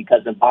actually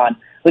because of Von,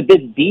 but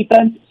this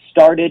defense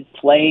started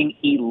playing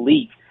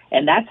elite.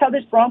 And that's how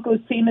this Broncos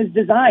team is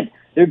designed.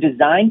 They're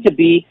designed to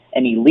be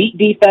an elite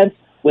defense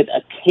with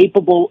a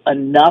capable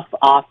enough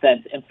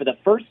offense. And for the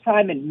first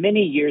time in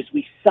many years,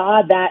 we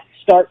saw that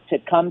start to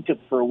come to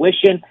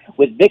fruition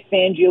with Vic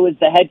Fangio as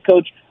the head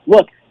coach.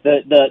 Look,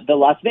 the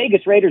Las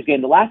Vegas Raiders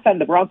game, the last time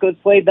the Broncos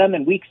played them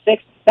in Week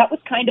 6, that was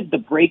kind of the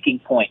breaking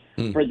point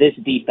for this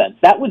defense.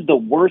 That was the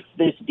worst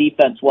this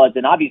defense was.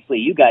 And obviously,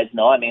 you guys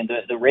know, I mean,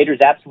 the Raiders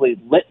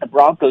absolutely lit the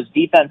Broncos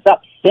defense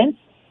up. Since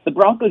the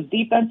Broncos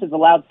defense has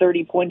allowed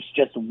 30 points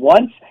just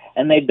once,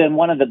 and they've been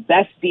one of the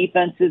best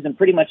defenses in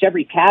pretty much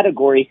every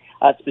category,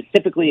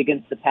 specifically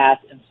against the pass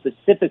and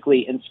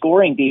specifically in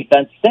scoring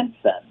defense since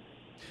then.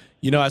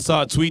 You know, I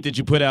saw a tweet that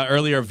you put out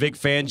earlier. Vic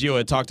Fangio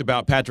had talked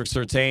about Patrick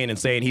Surtain and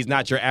saying he's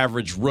not your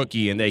average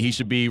rookie and that he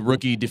should be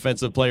Rookie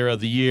Defensive Player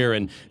of the Year.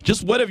 And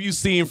just what have you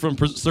seen from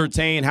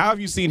Surtain? How have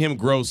you seen him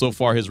grow so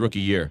far his rookie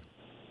year?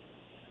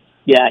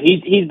 Yeah,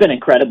 he's been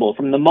incredible.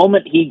 From the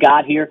moment he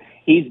got here,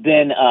 he's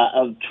been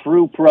a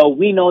true pro.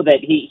 We know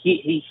that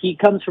he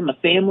comes from a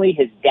family.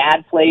 His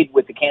dad played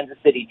with the Kansas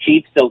City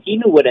Chiefs, so he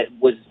knew what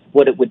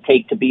it would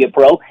take to be a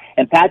pro.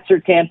 And Pat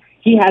Surtain,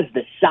 he has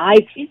the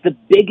size. He's the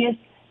biggest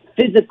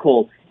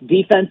physical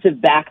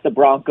defensive back the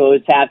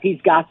Broncos have.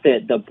 He's got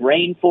the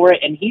brain for it,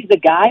 and he's a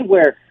guy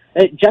where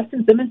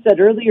Justin Simmons said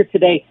earlier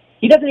today,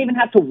 he doesn't even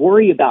have to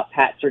worry about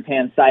Pat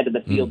Surtain's side of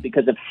the field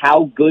because of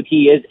how good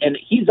he is, and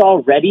he's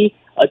already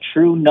a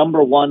true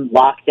number one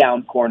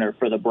lockdown corner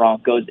for the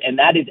Broncos, and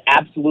that is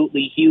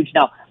absolutely huge.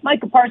 Now,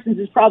 Micah Parsons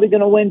is probably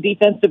going to win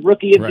Defensive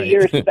Rookie of the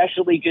Year,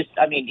 especially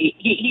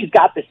he's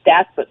got the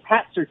stats, but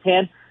Pat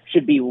Surtain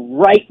should be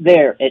right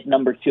there at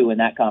number 2 in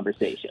that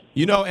conversation.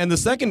 You know, and the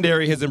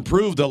secondary has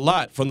improved a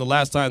lot from the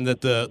last time that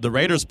the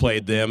Raiders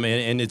played them,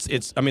 and it's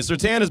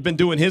Surtain has been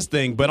doing his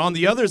thing, but on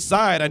the other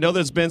side, I know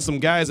there's been some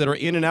guys that are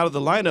in and out of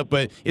the lineup,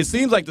 but it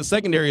seems like the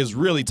secondary has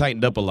really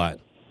tightened up a lot.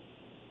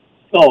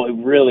 Oh, it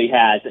really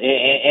has,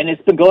 and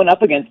it's been going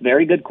up against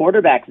very good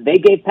quarterbacks. They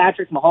gave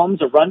Patrick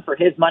Mahomes a run for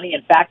his money.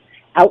 In fact,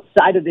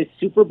 outside of this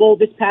Super Bowl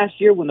this past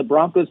year when the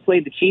Broncos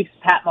played the Chiefs,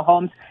 Pat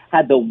Mahomes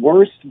had the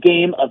worst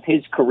game of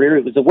his career.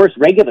 It was the worst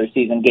regular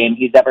season game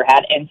he's ever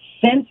had. And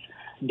since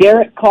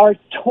Derek Carr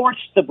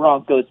torched the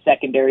Broncos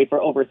secondary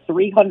for over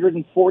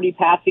 340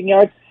 passing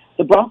yards,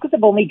 the Broncos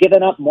have only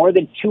given up more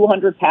than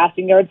 200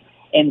 passing yards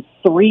in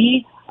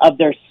 3 of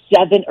their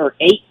 7 or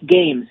 8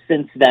 games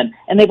since then.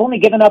 And they've only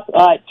given up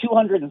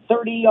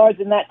 230 yards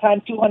in that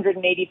time,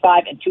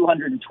 285 and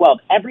 212.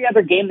 Every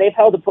other game, they've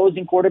held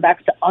opposing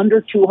quarterbacks to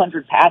under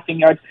 200 passing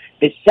yards.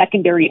 This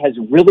secondary has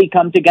really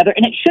come together,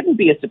 and it shouldn't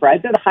be a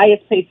surprise. They're the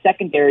highest-paid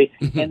secondary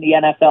in the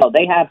NFL.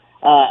 They have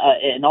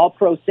an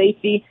all-pro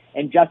safety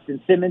and Justin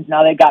Simmons.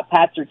 Now they've got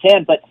Pat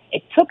Surtain, but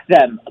it took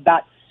them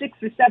about 6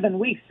 or 7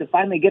 weeks to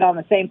finally get on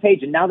the same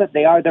page, and now that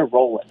they are, they're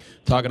rolling.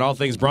 Talking all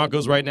things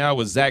Broncos right now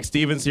with Zach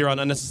Stevens here on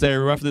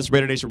Unnecessary Roughness,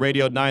 Raider Nation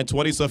Radio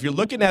 920. So if you're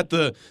looking at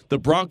the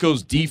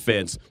Broncos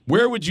defense,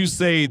 where would you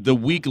say the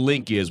weak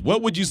link is?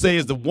 What would you say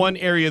is the one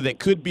area that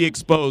could be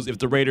exposed if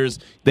the Raiders,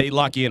 they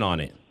lock in on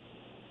it?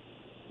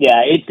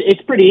 Yeah,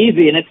 it's pretty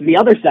easy, and it's the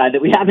other side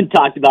that we haven't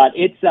talked about.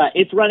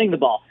 It's running the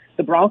ball.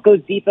 The Broncos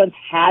defense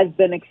has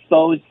been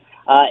exposed,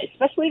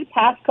 especially the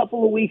past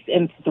couple of weeks.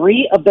 In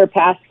 3 of their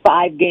past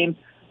 5 games,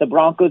 the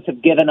Broncos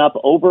have given up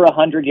over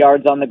 100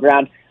 yards on the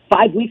ground.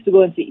 5 weeks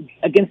ago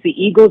against the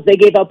Eagles, they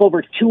gave up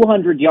over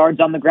 200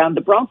 yards on the ground.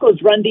 The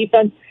Broncos' run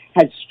defense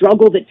has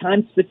struggled at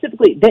times.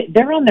 Specifically,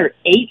 they're on their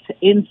 8th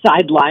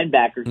inside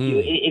linebacker.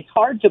 It's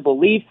hard to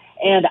believe.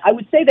 And I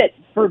would say that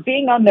for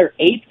being on their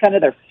 8th, kind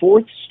of their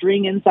 4th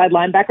string inside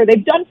linebacker,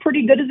 they've done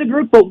pretty good as a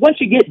group. But once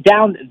you get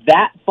down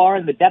that far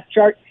in the depth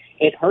chart,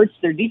 it hurts.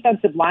 Their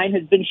defensive line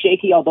has been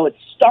shaky, although it's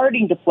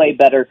starting to play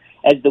better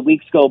as the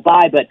weeks go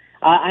by. But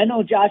I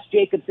know Josh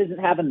Jacobs isn't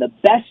having the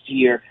best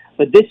year,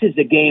 but this is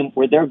a game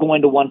where they're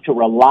going to want to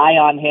rely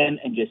on him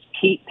and just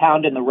keep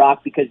pounding the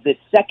rock because this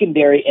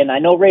secondary, and I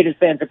know Raiders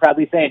fans are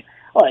probably saying,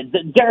 oh,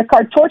 Derek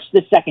Carr torched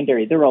the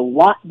secondary. They're a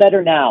lot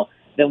better now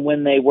than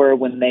when they were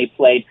when they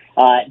played.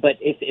 But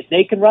if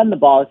they can run the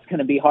ball, it's going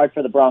to be hard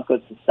for the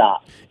Broncos to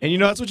stop.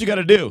 And, that's what you got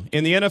to do.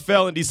 In the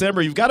NFL in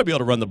December, you've got to be able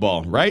to run the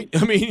ball, right?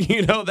 I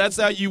mean, that's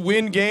how you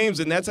win games,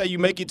 and that's how you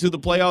make it to the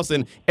playoffs.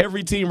 And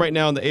every team right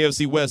now in the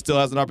AFC West still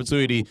has an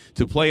opportunity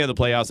to play in the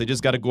playoffs. They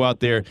just got to go out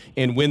there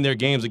and win their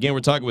games. Again, we're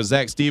talking with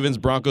Zach Stevens,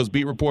 Broncos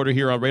beat reporter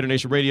here on Raider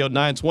Nation Radio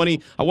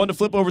 920. I want to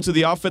flip over to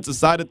the offensive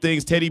side of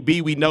things. Teddy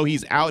B, we know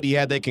he's out. He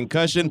had that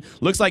concussion.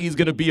 Looks like he's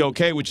going to be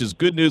okay, which is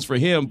good news for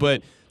him,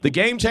 but the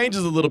game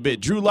changes a little bit.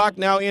 Drew Lock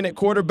now in at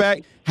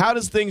quarterback. How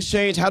does things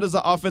change? How does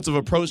the offensive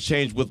approach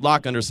change with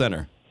Lock under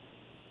center?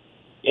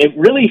 It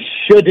really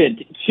shouldn't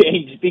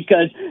change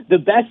because the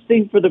best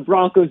thing for the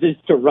Broncos is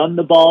to run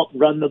the ball.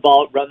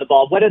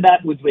 Whether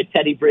that was with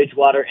Teddy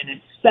Bridgewater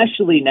and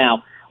especially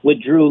now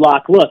with Drew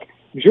Lock. Look,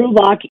 Drew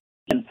Lock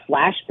can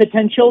flash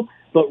potential,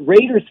 but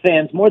Raiders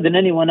fans more than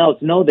anyone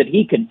else know that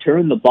he can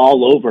turn the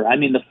ball over. I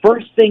mean, the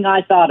first thing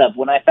I thought of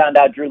when I found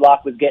out Drew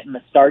Lock was getting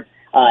the start,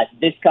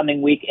 this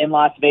coming week in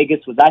Las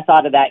Vegas was I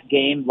thought of that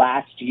game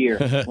last year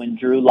when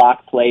Drew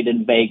Lock played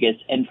in Vegas.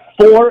 And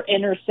 4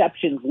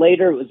 interceptions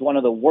later, it was one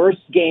of the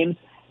worst games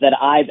that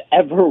I've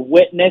ever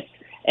witnessed.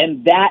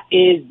 And that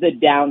is the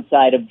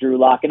downside of Drew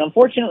Lock. And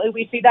unfortunately,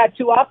 we see that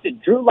too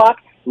often. Drew Lock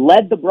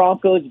led the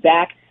Broncos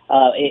back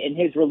in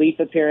his relief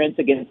appearance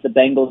against the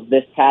Bengals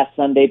this past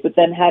Sunday, but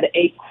then had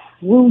a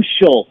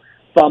crucial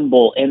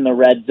fumble in the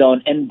red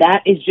zone. And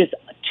that is just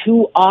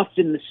too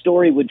often the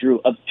story with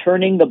Drew of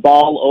turning the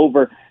ball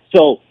over.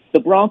 So the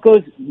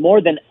Broncos,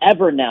 more than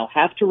ever now,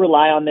 have to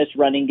rely on this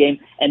running game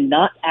and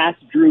not ask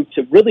Drew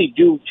to really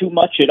do too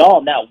much at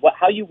all. Now,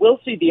 how you will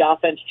see the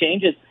offense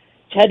change is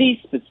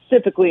Teddy,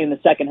 specifically in the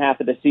second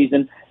half of the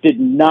season, did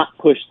not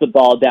push the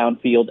ball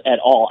downfield at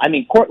all. I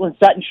mean, Courtland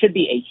Sutton should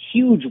be a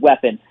huge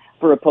weapon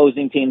for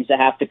opposing teams to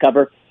have to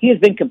cover. He has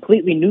been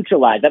completely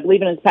neutralized. I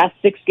believe in his past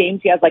 6 games,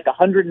 he has like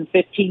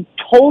 115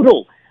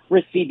 total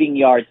receiving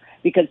yards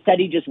because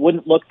Teddy just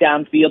wouldn't look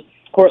downfield.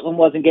 Courtland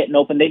wasn't getting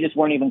open. They just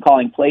weren't even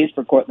calling plays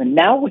for Courtland.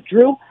 Now with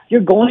Drew,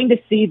 you're going to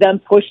see them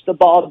push the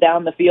ball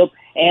down the field.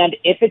 And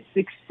if it's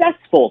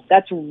successful,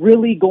 that's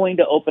really going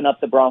to open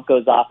up the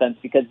Broncos offense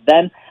because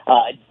then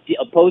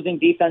opposing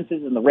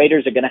defenses and the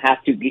Raiders are going to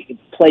have to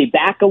play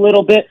back a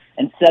little bit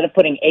instead of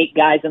putting 8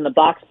 guys in the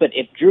box. But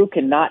if Drew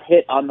cannot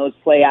hit on those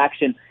play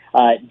action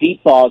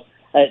deep balls,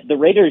 the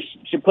Raiders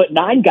should put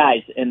 9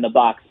 guys in the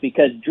box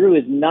because Drew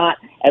is not,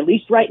 at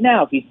least right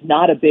now, he's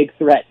not a big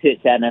threat to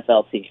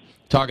NFL teams.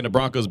 Talking to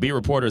Broncos beat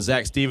reporter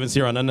Zach Stevens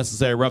here on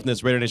Unnecessary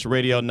Roughness, Raider Nation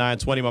Radio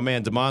 920. My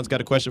man, Damon's got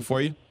a question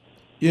for you.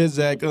 Yeah,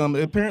 Zach.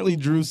 Apparently,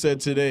 Drew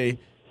said today,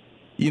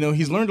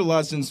 he's learned a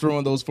lot since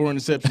throwing those 4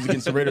 interceptions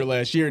against the Raiders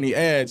last year, and he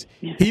adds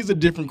he's a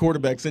different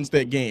quarterback since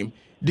that game.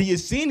 Do you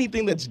see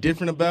anything that's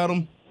different about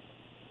him?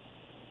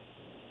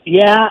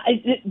 Yeah,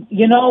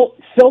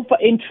 so far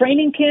in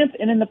training camp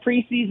and in the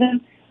preseason,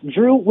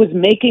 Drew was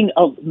making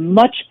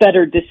much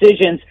better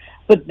decisions.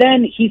 But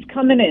then he's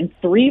coming in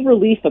 3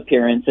 relief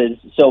appearances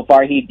so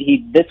far.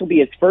 This will be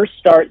his first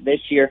start this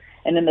year.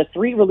 And in the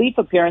 3 relief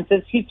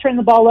appearances, he's turned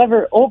the ball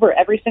over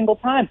every single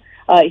time.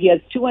 He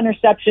has 2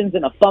 interceptions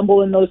and a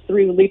fumble in those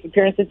 3 relief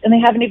appearances, and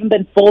they haven't even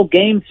been full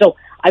games. So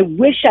I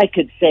wish I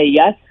could say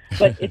yes,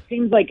 but it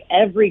seems like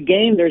every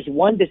game there's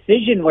one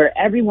decision where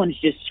everyone's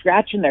just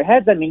scratching their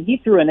heads. I mean,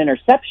 he threw an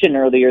interception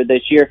earlier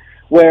this year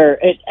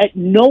where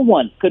no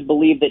one could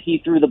believe that he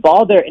threw the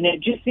ball there, and it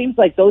just seems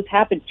like those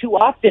happen too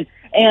often.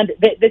 And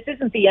this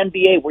isn't the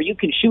NBA where you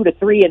can shoot a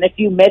 3, and if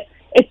you miss,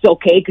 it's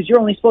okay because you're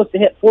only supposed to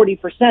hit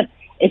 40%.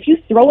 If you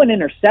throw an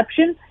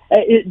interception,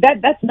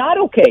 that's not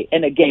okay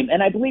in a game.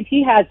 And I believe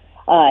he has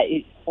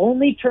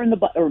only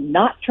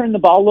not turned the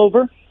ball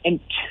over in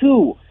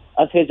 2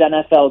 of his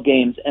NFL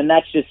games, and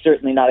that's just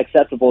certainly not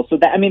acceptable. So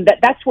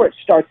that's where it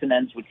starts and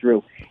ends with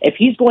Drew. If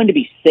he's going to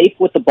be safe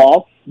with the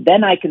ball,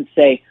 then I can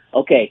say,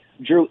 okay,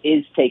 Drew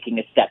is taking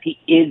a step. He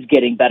is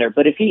getting better.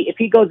 But if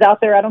he goes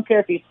out there, I don't care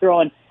if he's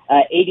throwing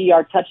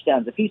 80-yard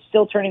touchdowns. If he's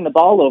still turning the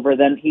ball over,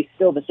 then he's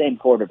still the same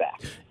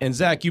quarterback. And,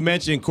 Zach, you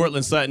mentioned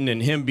Courtland Sutton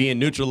and him being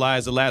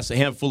neutralized the last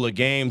handful of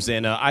games.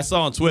 And I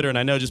saw on Twitter, and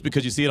I know just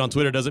because you see it on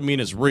Twitter doesn't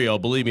mean it's real.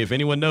 Believe me, if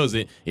anyone knows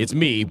it, it's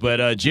me.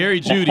 But Jerry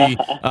Jeudy,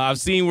 I've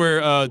seen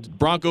where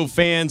Bronco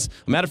fans,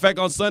 matter of fact,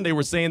 on Sunday,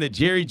 were saying that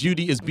Jerry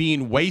Jeudy is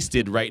being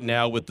wasted right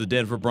now with the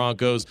Denver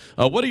Broncos.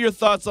 What are your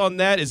thoughts on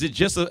that? Is it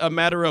just a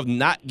matter of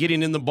not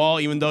getting in the ball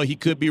even though he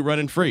could be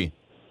running free?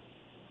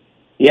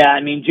 Yeah,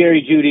 I mean,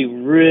 Jerry Jeudy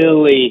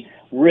really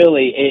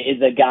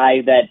is a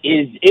guy that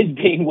is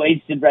being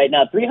wasted right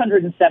now.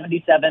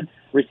 377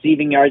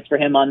 receiving yards for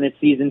him on this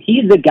season.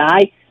 He's a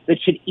guy that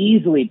should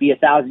easily be a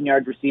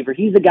 1,000-yard receiver.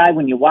 He's a guy,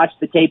 when you watch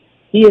the tape,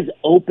 he is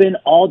open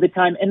all the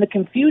time. And the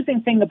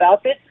confusing thing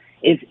about this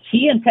is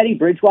he and Teddy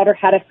Bridgewater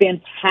had a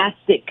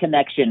fantastic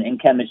connection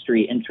and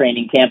chemistry in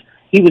training camp.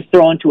 He was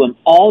throwing to him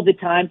all the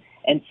time.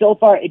 And so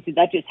far,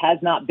 that just has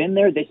not been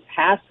there. This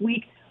past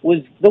week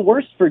was the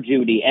worst for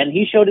Jeudy, and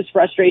he showed his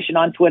frustration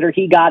on Twitter.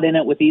 He got in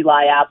it with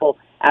Eli Apple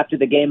after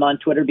the game on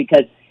Twitter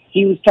because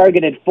he was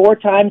targeted 4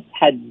 times,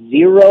 had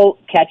 0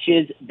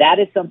 catches. That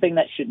is something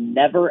that should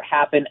never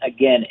happen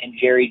again in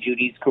Jerry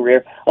Jeudy's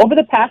career. Over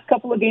the past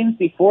couple of games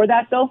before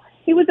that, though,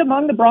 he was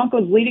among the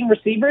Broncos' leading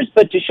receivers,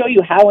 but to show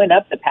you how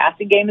inept the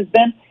passing game has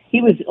been,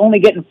 he was only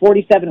getting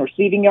 47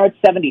 receiving yards,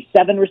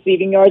 77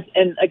 receiving yards,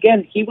 and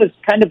again, he was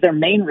kind of their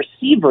main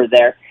receiver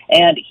there,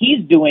 and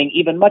he's doing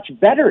even much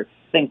better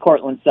than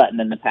Courtland Sutton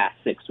in the past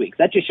 6 weeks.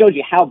 That just shows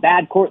you how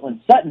bad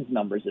Courtland Sutton's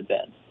numbers have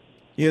been.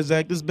 Yeah,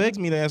 Zach, this begs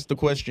me to ask the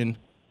question,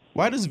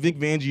 why does Vic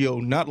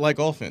Fangio not like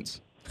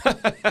offense? If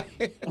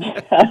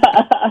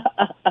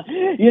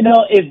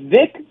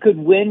Vic could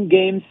win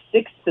games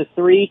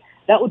 6-3,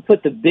 that would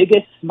put the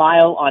biggest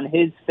smile on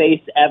his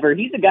face ever.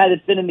 He's a guy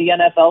that's been in the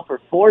NFL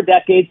for 4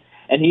 decades,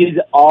 and he's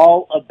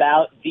all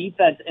about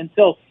defense. And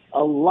so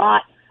a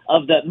lot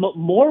of the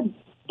more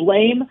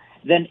blame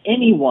than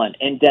anyone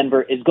in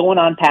Denver is going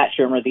on Pat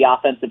Shurmur, the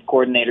offensive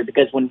coordinator,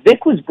 because when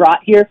Vic was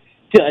brought here,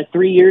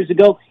 3 years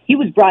ago, he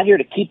was brought here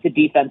to keep the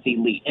defense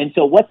elite. And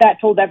so what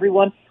that told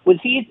everyone was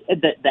he's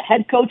the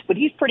head coach, but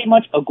he's pretty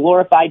much a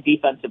glorified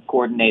defensive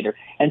coordinator.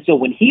 And so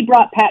when he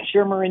brought Pat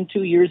Shurmur in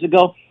 2 years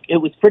ago, it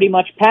was pretty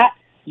much, Pat,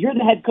 you're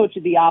the head coach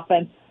of the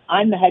offense.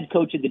 I'm the head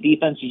coach of the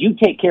defense. You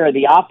take care of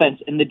the offense.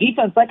 And the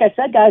defense, like I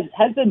said, guys,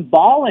 has been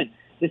balling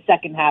the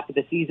second half of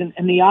the season,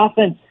 and the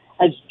offense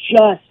has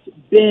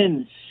just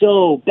been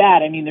so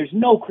bad. I mean, there's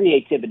no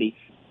creativity.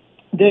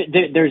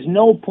 There's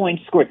no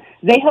points scored.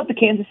 They held the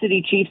Kansas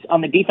City Chiefs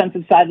on the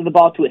defensive side of the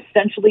ball to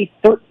essentially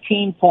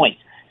 13 points.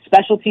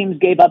 Special teams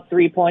gave up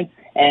 3 points,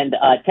 and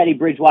Teddy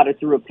Bridgewater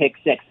threw a pick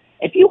 6.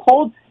 If you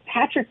hold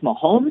Patrick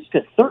Mahomes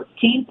to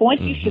 13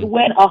 points, you should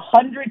win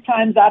 100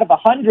 times out of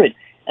 100.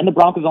 And the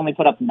Broncos only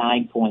put up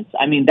 9 points.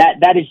 I mean, that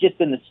has just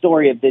been the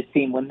story of this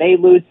team. When they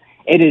lose,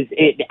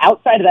 it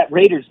outside of that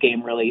Raiders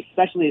game, really,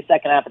 especially the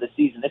second half of the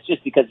season, it's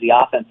just because the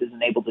offense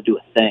isn't able to do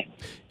a thing.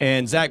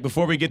 And, Zach,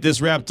 before we get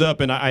this wrapped up,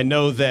 and I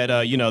know that,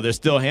 there's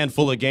still a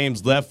handful of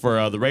games left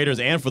for the Raiders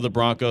and for the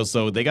Broncos,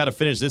 so they got to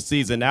finish this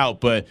season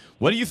out. But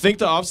what do you think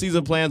the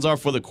offseason plans are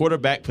for the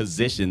quarterback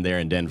position there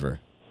in Denver?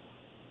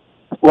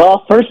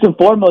 Well, first and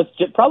foremost,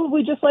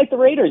 probably just like the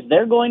Raiders,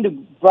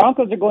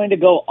 Broncos are going to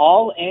go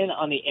all in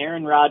on the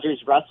Aaron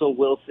Rodgers, Russell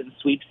Wilson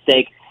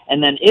sweepstake.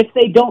 And then if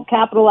they don't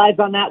capitalize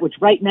on that, which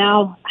right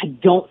now I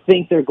don't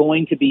think they're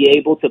going to be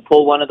able to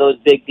pull one of those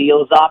big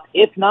deals off.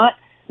 If not,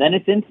 then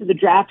it's into the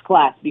draft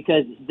class,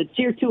 because the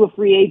tier 2 of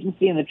free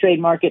agency in the trade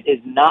market is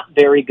not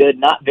very good,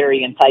 not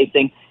very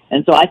enticing.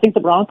 And so I think the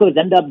Broncos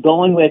end up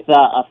going with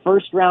a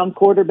first-round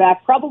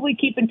quarterback, probably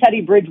keeping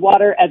Teddy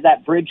Bridgewater as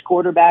that bridge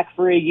quarterback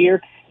for a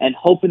year, and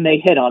hoping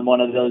they hit on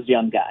one of those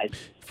young guys.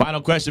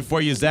 Final question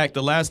for you, Zach.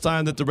 The last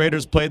time that the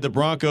Raiders played the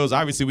Broncos,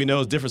 obviously we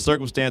know it's different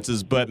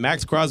circumstances, but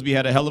Max Crosby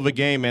had a hell of a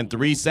game and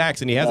 3 sacks,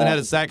 and he hasn't had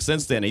a sack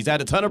since then. He's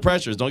had a ton of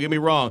pressures, don't get me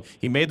wrong.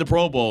 He made the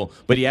Pro Bowl,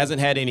 but he hasn't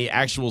had any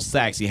actual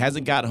sacks. He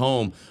hasn't got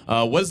home.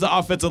 What is the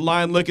offensive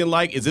line looking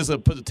like? Is this a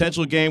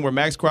potential game where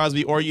Max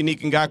Crosby or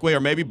Yannick Ngakoue, or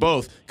maybe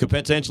both, could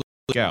potentially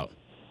look out?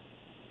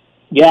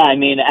 Yeah, I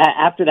mean,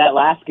 after that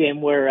last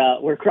game where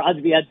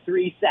Crosby had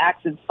 3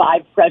 sacks and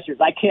 5 pressures,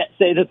 I can't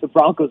say that the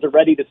Broncos are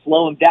ready to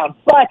slow him down.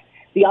 But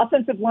the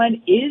offensive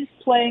line is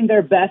playing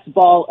their best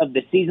ball of the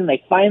season.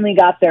 They finally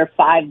got their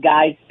 5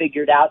 guys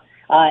figured out.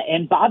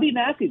 And Bobby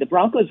Massey, the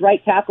Broncos'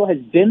 right tackle, has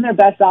been their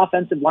best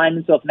offensive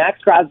lineman. So if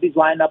Max Crosby's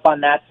lined up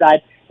on that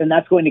side, then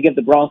that's going to give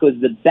the Broncos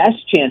the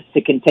best chance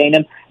to contain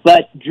him.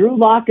 But Drew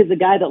Lock is a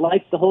guy that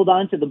likes to hold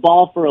on to the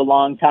ball for a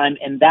long time,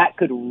 and that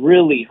could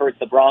really hurt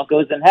the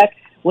Broncos. And heck,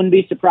 wouldn't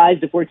be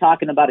surprised if we're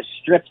talking about a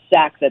strip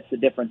sack that's the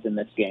difference in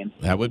this game.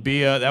 That would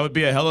be a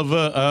hell of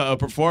a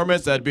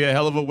performance. That'd be a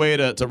hell of a way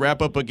to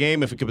wrap up a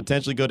game if it could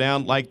potentially go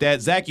down like that.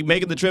 Zach, you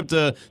making the trip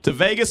to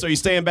Vegas, or are you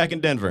staying back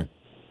in Denver?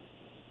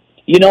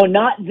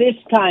 Not this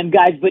time,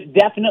 guys, but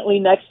definitely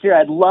next year.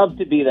 I'd love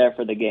to be there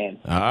for the game.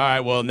 All right.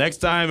 Well, next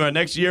time or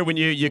next year when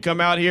you come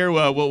out here,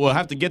 we'll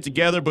have to get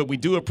together. But we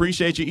do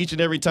appreciate you each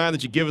and every time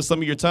that you give us some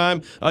of your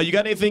time. You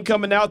got anything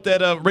coming out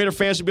that Raider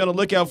fans should be on the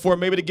lookout for,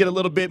 maybe to get a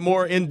little bit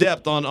more in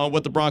depth on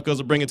what the Broncos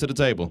are bringing to the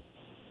table?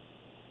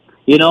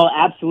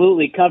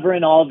 Absolutely.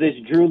 Covering all of this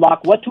Drew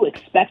Lock, what to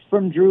expect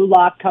from Drew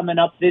Lock coming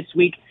up this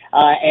week.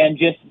 And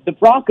just the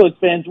Broncos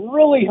fans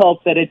really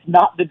hope that it's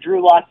not the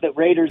Drew Lock that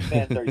Raiders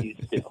fans are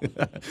used to.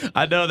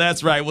 I know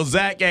that's right. Well,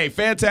 Zach, hey,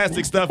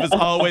 fantastic stuff as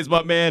always,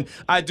 my man.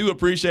 I do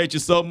appreciate you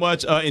so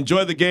much.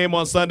 Enjoy the game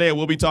on Sunday, and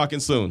we'll be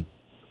talking soon.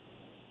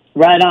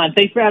 Right on.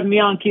 Thanks for having me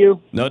on,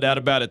 Q. No doubt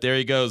about it. There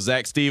you go.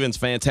 Zach Stevens,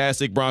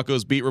 fantastic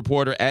Broncos beat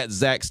reporter at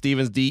Zach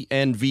Stevens,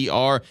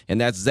 DNVR,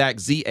 and that's Zach,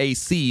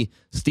 Z-A-C,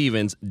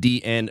 Stevens,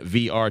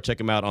 DNVR. Check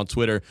him out on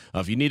Twitter.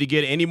 If you need to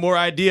get any more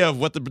idea of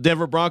what the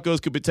Denver Broncos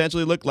could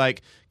potentially look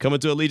like coming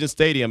to Allegiant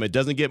Stadium, it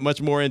doesn't get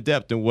much more in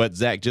depth than what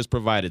Zach just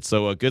provided.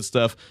 So good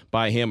stuff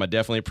by him. I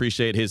definitely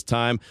appreciate his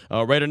time.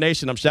 Raider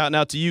Nation, I'm shouting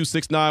out to you,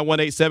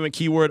 69187,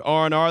 keyword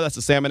R&R. That's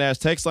the Salmon Ash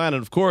text line.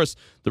 And, of course,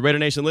 the Raider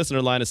Nation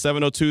listener line is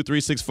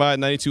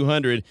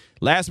 702-365-9200.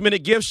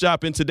 Last-minute gift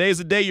shopping. Today's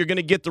the day you're going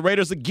to get the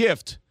Raiders a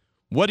gift.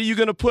 What are you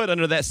going to put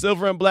under that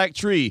silver and black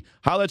tree?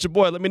 Holla at your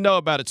boy. Let me know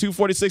about it.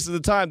 2:46 is the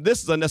time.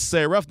 This is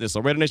Unnecessary Roughness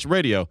on Raider Nation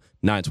Radio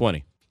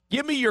 920.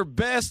 Give me your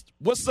best.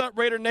 What's up,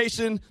 Raider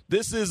Nation?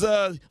 This is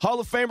Hall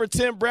of Famer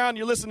Tim Brown.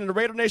 You're listening to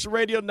Raider Nation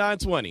Radio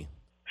 920.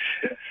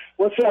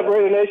 What's up,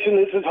 Raider Nation?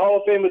 This is Hall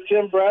of Famer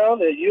Tim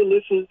Brown, and you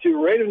listen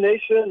to Raider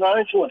Nation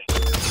 920.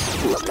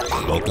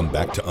 Welcome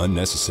back to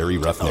Unnecessary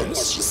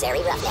Roughness.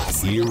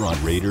 Here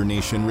on Raider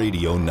Nation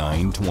Radio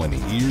 920.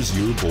 Here's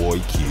your boy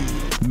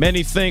Q.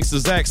 Many thanks to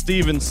Zach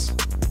Stevens.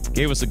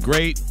 Gave us a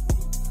great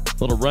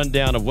little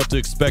rundown of what to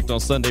expect on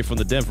Sunday from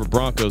the Denver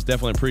Broncos.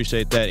 Definitely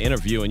appreciate that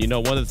interview. And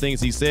one of the things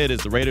he said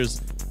is the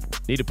Raiders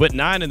need to put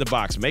 9 in the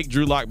box. Make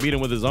Drew Lock beat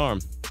him with his arm.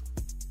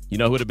 You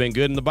know who would have been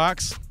good in the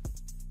box?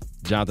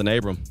 Jonathan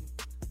Abram.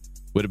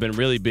 Would have been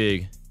really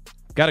big.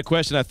 Got a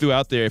question I threw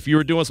out there. If you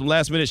were doing some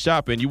last-minute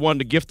shopping, you wanted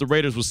to gift the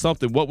Raiders with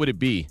something, what would it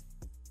be?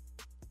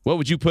 What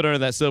would you put under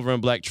that silver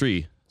and black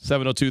tree?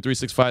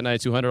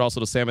 702-365-9200. Also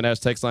the Salmon Ash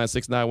text line,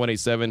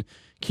 69187,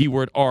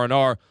 keyword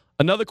R&R.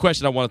 Another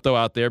question I want to throw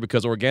out there,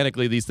 because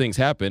organically these things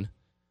happen.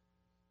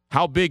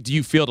 How big do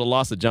you feel the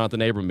loss of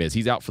Jonathan Abram is?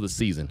 He's out for the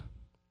season.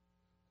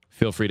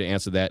 Feel free to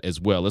answer that as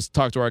well. Let's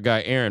talk to our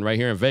guy Aaron right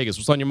here in Vegas.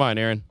 What's on your mind,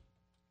 Aaron?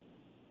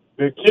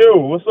 Big Q,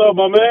 what's up,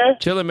 my man?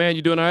 Chilling, man.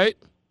 You doing all right?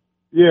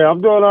 Yeah,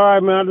 I'm doing all right,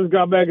 man. I just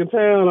got back in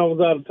town. I was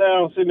out of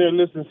town, sitting there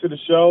listening to the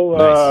show.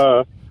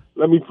 Nice.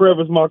 Let me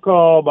preface my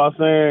call by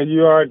saying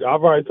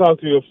I've already talked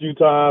to you a few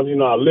times. You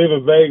know, I live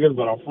in Vegas,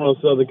 but I'm from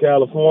Southern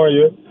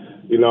California.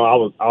 You know,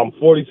 I'm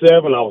 47.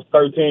 I was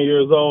 13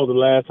 years old the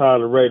last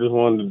time the Raiders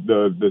won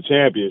the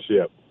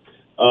championship.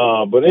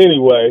 But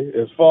anyway,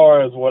 as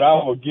far as what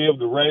I would give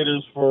the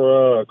Raiders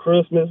for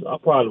Christmas, I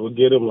probably would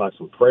give them like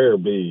some prayer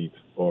beads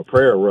or a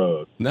prayer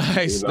rug.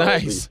 Nice,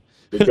 nice.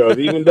 Because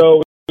even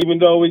though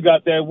we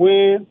got that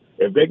win,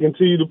 if they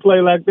continue to play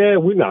like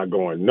that, we're not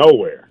going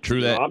nowhere.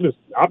 True that.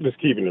 I'm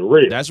just keeping it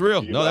real. That's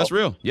real. No, that's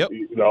real. Yep.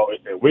 You know,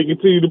 if we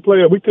continue to play,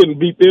 we couldn't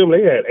beat them.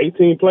 They had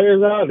 18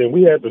 players out, and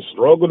we had to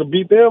struggle to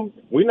beat them.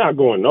 We're not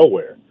going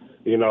nowhere.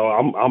 You know,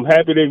 I'm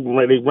happy they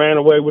ran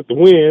away with the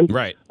win.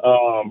 Right.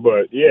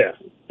 But yeah,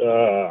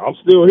 I'm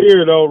still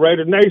here though.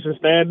 Raider Nation,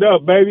 stand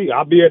up, baby.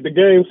 I'll be at the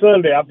game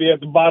Sunday. I'll be at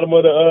the bottom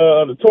of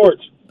the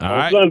torch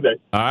on Sunday.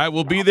 All right,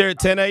 we'll be there at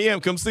 10 a.m.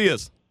 Come see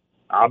us.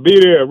 I'll be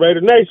there, Raider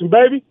Nation,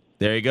 baby.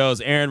 There he goes,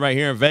 Aaron, right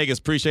here in Vegas.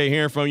 Appreciate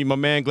hearing from you, my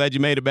man. Glad you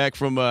made it back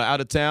from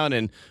out of town.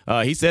 And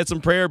he said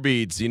some prayer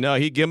beads. You know,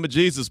 he'd give him a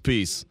Jesus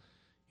piece,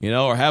 you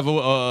know, or have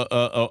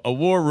a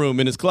war room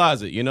in his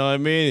closet. You know what I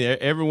mean?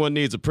 Everyone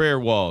needs a prayer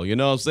wall. You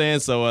know what I'm saying?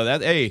 So,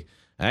 hey,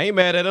 I ain't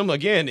mad at him.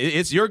 Again,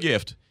 it's your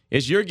gift.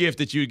 It's your gift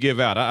that you give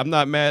out. I'm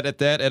not mad at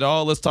that at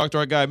all. Let's talk to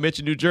our guy, Mitch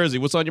in New Jersey.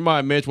 What's on your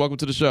mind, Mitch? Welcome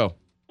to the show.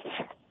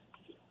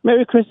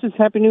 Merry Christmas.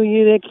 Happy New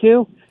Year there,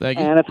 Q. Thank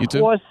you. And, of You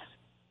too. course,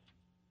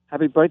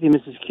 happy birthday,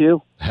 Mrs.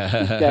 Q.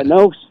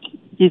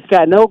 He's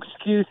got no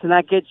excuse to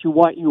not get you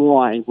what you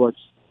want. It's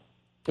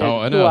a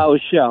 2-hour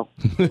show.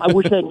 I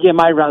wish I could get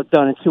my route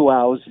done in 2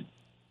 hours.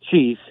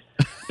 Jeez.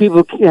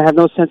 People have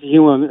no sense of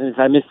humor if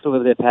I miss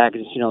deliver their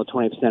package,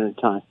 20% of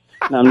the time.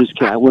 No, I'm just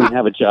kidding. I wouldn't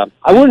have a job.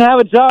 I wouldn't have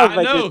a job if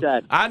I did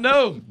that. I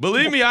know.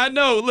 Believe me, I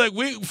know.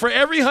 Look, for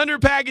every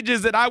 100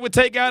 packages that I would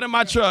take out in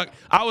my truck,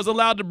 I was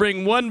allowed to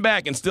bring one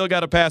back and still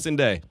got a passing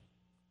day.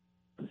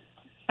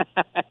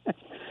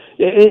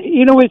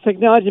 You know, with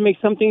technology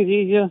makes some things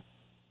easier.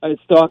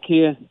 It's dark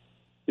here.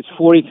 It's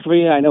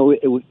 43. I know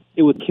it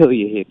would kill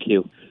you here,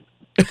 Q.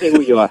 Stay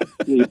where you are.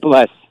 You're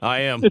blessed.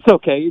 I am. It's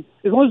okay.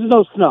 As long as there's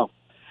no snow.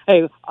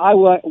 Hey,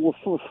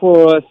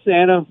 for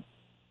Santa,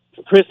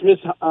 Christmas,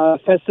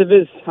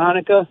 Festivus,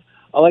 Hanukkah,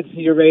 I like to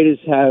see your Raiders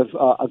have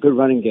a good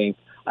running game.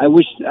 I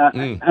wish, I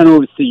don't know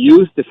if it's the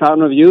youth, the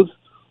fountain of youth,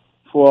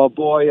 for our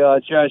boy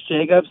Josh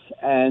Jacobs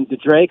and the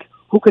Drake.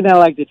 Who can not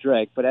like the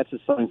Drake? But that's a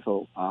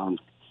Seinfeld.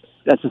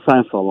 That's a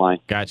Seinfeld line.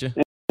 Gotcha.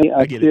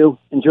 I get it.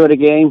 Enjoy the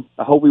game.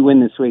 I hope we win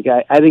this week.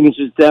 I think it's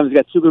just Denver's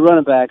got two good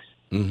running backs,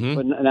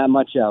 but not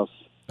much else.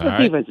 The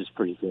defense is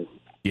pretty good.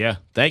 Yeah.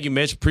 Thank you,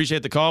 Mitch.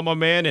 Appreciate the call, my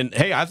man. And,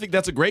 hey, I think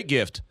that's a great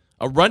gift,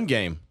 a run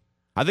game.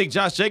 I think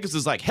Josh Jacobs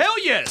is like,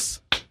 hell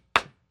yes.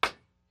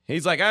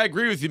 He's like, I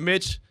agree with you,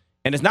 Mitch.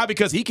 And it's not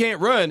because he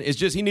can't run. It's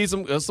just he needs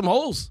some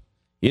holes.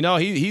 You know,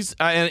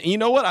 and you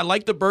know what? I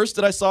like the burst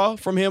that I saw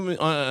from him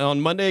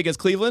on Monday against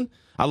Cleveland.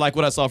 I like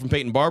what I saw from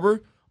Peyton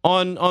Barber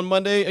on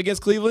Monday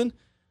against Cleveland.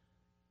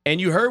 And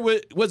you heard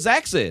what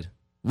Zach said.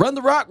 Run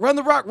the rock, run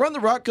the rock, run the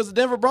rock, because the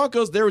Denver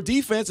Broncos, their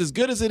defense, as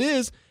good as it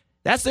is,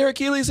 that's their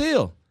Achilles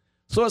heel.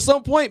 So at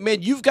some point,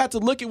 man, you've got to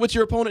look at what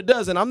your opponent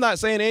does. And I'm not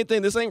saying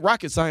anything. This ain't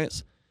rocket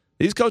science.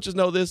 These coaches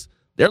know this.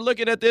 They're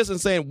looking at this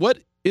and saying, what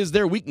is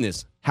their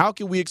weakness? How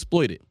can we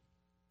exploit it?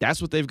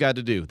 That's what they've got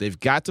to do. They've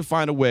got to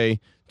find a way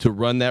to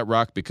run that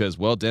rock because,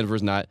 well,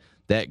 Denver's not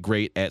that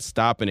great at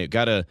stopping it.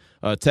 Got a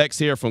text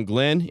here from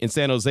Glenn in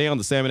San Jose on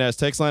the Salmon Ash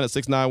text line at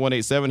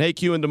 69187. Hey,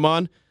 Q and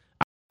Damon,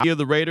 I give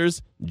the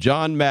Raiders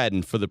John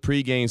Madden for the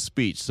pregame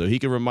speech so he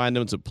can remind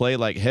them to play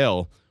like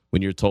hell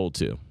when you're told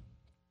to.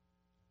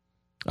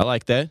 I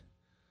like that.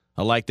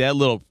 I like that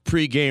little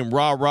pregame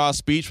rah-rah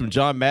speech from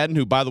John Madden,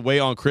 who, by the way,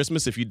 on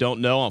Christmas, if you don't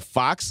know, on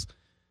Fox,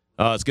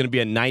 it's going to be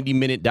a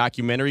 90-minute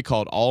documentary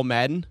called All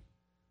Madden.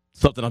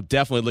 Something I'm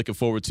definitely looking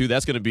forward to.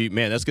 That's going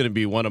to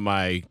be one of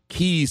my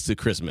keys to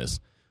Christmas.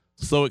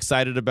 So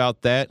excited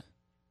about that.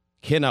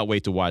 Cannot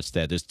wait to watch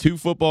that. There's 2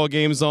 football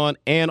games on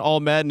and All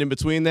Madden in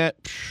between that.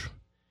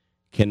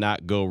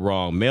 Cannot go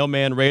wrong.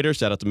 Mailman Raider,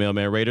 shout out to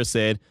Mailman Raider,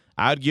 said,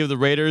 I'd give the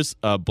Raiders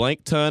a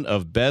blank ton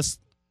of best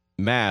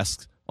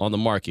masks on the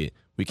market.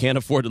 We can't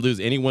afford to lose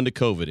anyone to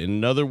COVID. In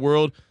another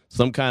world,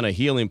 some kind of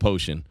healing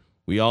potion.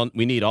 We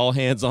need all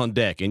hands on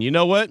deck. And you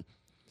know what?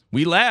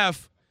 We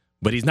laugh,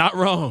 but he's not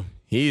wrong.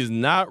 He is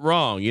not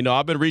wrong. You know,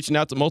 I've been reaching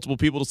out to multiple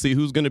people to see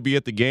who's going to be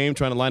at the game,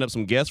 trying to line up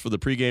some guests for the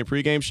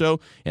pregame show.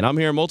 And I'm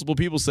hearing multiple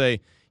people say,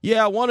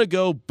 yeah, I want to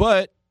go,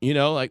 but, you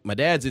know, like my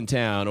dad's in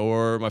town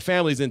or my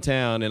family's in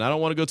town and I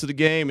don't want to go to the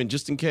game and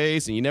just in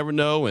case and you never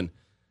know. And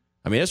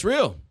I mean, that's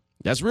real.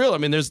 That's real. I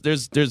mean,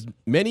 there's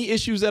many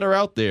issues that are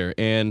out there.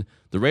 And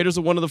the Raiders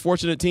are one of the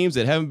fortunate teams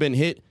that haven't been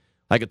hit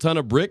like a ton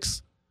of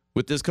bricks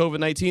with this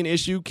COVID-19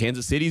 issue.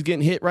 Kansas City's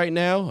getting hit right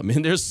now. I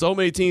mean, there's so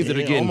many teams that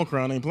are getting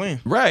Omicron ain't playing.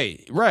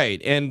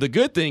 Right. And the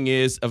good thing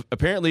is,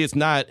 apparently, it's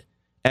not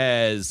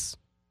as,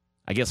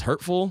 I guess,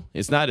 hurtful.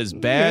 It's not as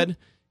bad,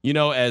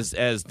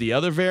 as the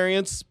other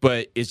variants,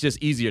 but it's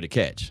just easier to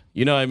catch.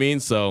 You know what I mean?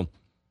 So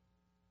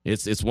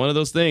it's one of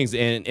those things.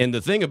 And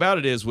the thing about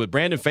it is, with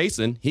Brandon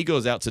Facyson, he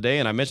goes out today,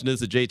 and I mentioned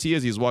this to JT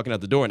as he was walking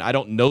out the door, and I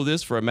don't know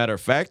this for a matter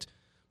of fact,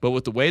 but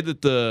with the way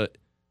that the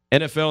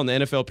NFL and the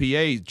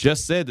NFLPA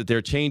just said that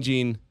they're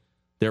changing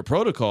their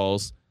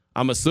protocols,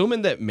 I'm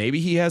assuming that maybe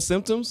he has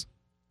symptoms,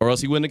 or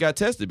else he wouldn't have got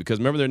tested, because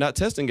remember, they're not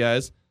testing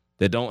guys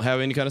that don't have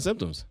any kind of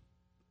symptoms.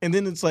 And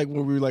then it's like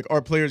when we were like,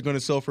 are players going to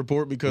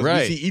self-report? Because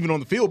we see even on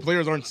the field,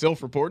 players aren't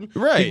self-reporting.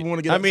 Right. People want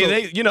to get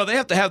they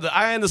have to have the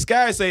eye in the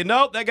sky say,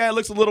 nope, that guy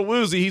looks a little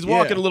woozy. He's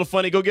walking a little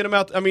funny. Go get him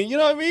out. I mean, you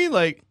know what I mean?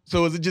 Like,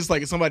 so is it just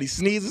like if somebody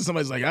sneezes,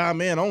 somebody's like,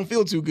 man, I don't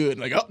feel too good.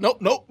 Like, oh,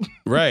 nope.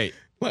 Right.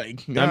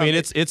 Like, I mean,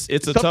 it's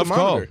a tough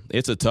call.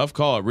 It's a tough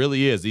call. It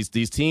really is.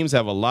 These teams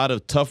have a lot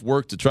of tough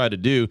work to try to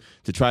do,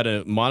 to try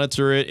to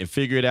monitor it and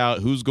figure it out,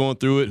 who's going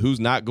through it, who's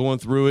not going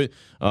through it.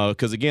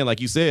 Because, again, like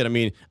you said, I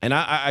mean, and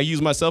I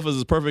use myself as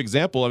a perfect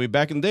example. I mean,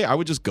 back in the day, I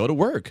would just go to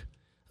work.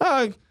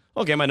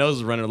 Okay, my nose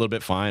is running a little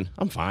bit fine.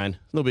 I'm fine.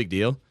 No big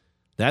deal.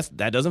 That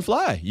doesn't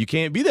fly. You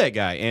can't be that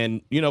guy.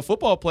 And,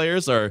 football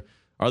players are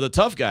the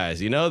tough guys.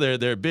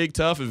 They're big,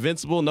 tough,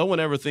 invincible. No one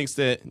ever thinks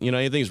that,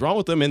 anything's wrong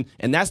with them.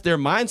 And that's their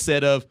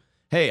mindset of,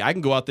 hey, I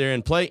can go out there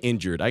and play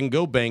injured. I can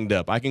go banged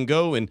up. I can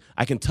go and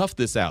I can tough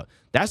this out.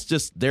 That's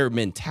just their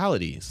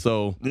mentality.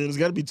 So it's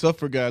got to be tough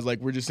for guys.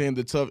 Like we're just saying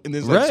the tough. And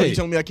then like, so you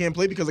telling me I can't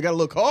play because I got a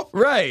little cough?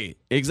 Right.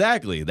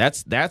 Exactly.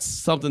 That's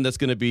something that's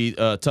going to be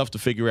tough to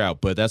figure out.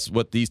 But that's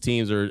what these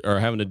teams are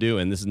having to do,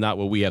 and this is not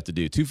what we have to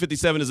do.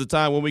 2:57 is the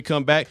time. When we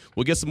come back,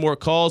 we'll get some more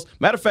calls.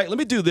 Matter of fact, let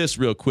me do this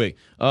real quick.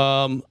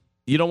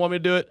 You don't want me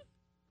to do it?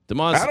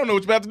 Demond, I don't know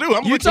what you're about to do.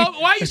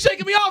 Why are you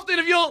shaking me off then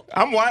if you don't?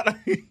 I'm wide.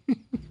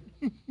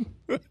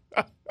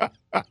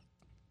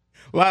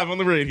 Live on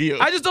the radio.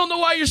 I just don't know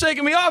why you're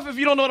shaking me off if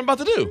you don't know what I'm about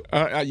to do.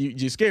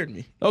 You scared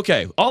me.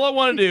 Okay. All I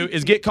want to do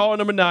is get caller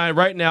number 9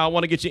 right now. I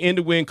want to get you in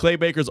to win Clay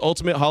Baker's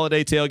Ultimate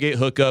Holiday Tailgate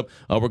Hookup.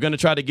 We're going to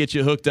try to get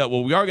you hooked up.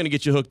 Well, we are going to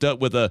get you hooked up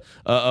with a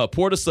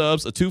Porta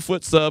Subs, a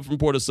 2-foot sub from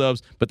Porta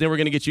Subs, but then we're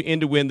going to get you in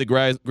to win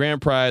the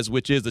grand prize,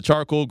 which is the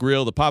charcoal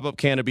grill, the pop-up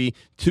canopy,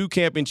 2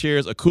 camping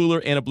chairs, a cooler,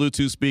 and a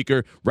Bluetooth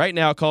speaker. Right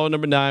now, caller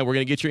number 9. We're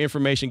going to get your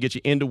information, get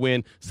you in to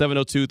win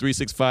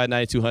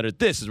 702-365-9200.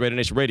 This is Raider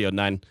Nation Radio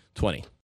 920.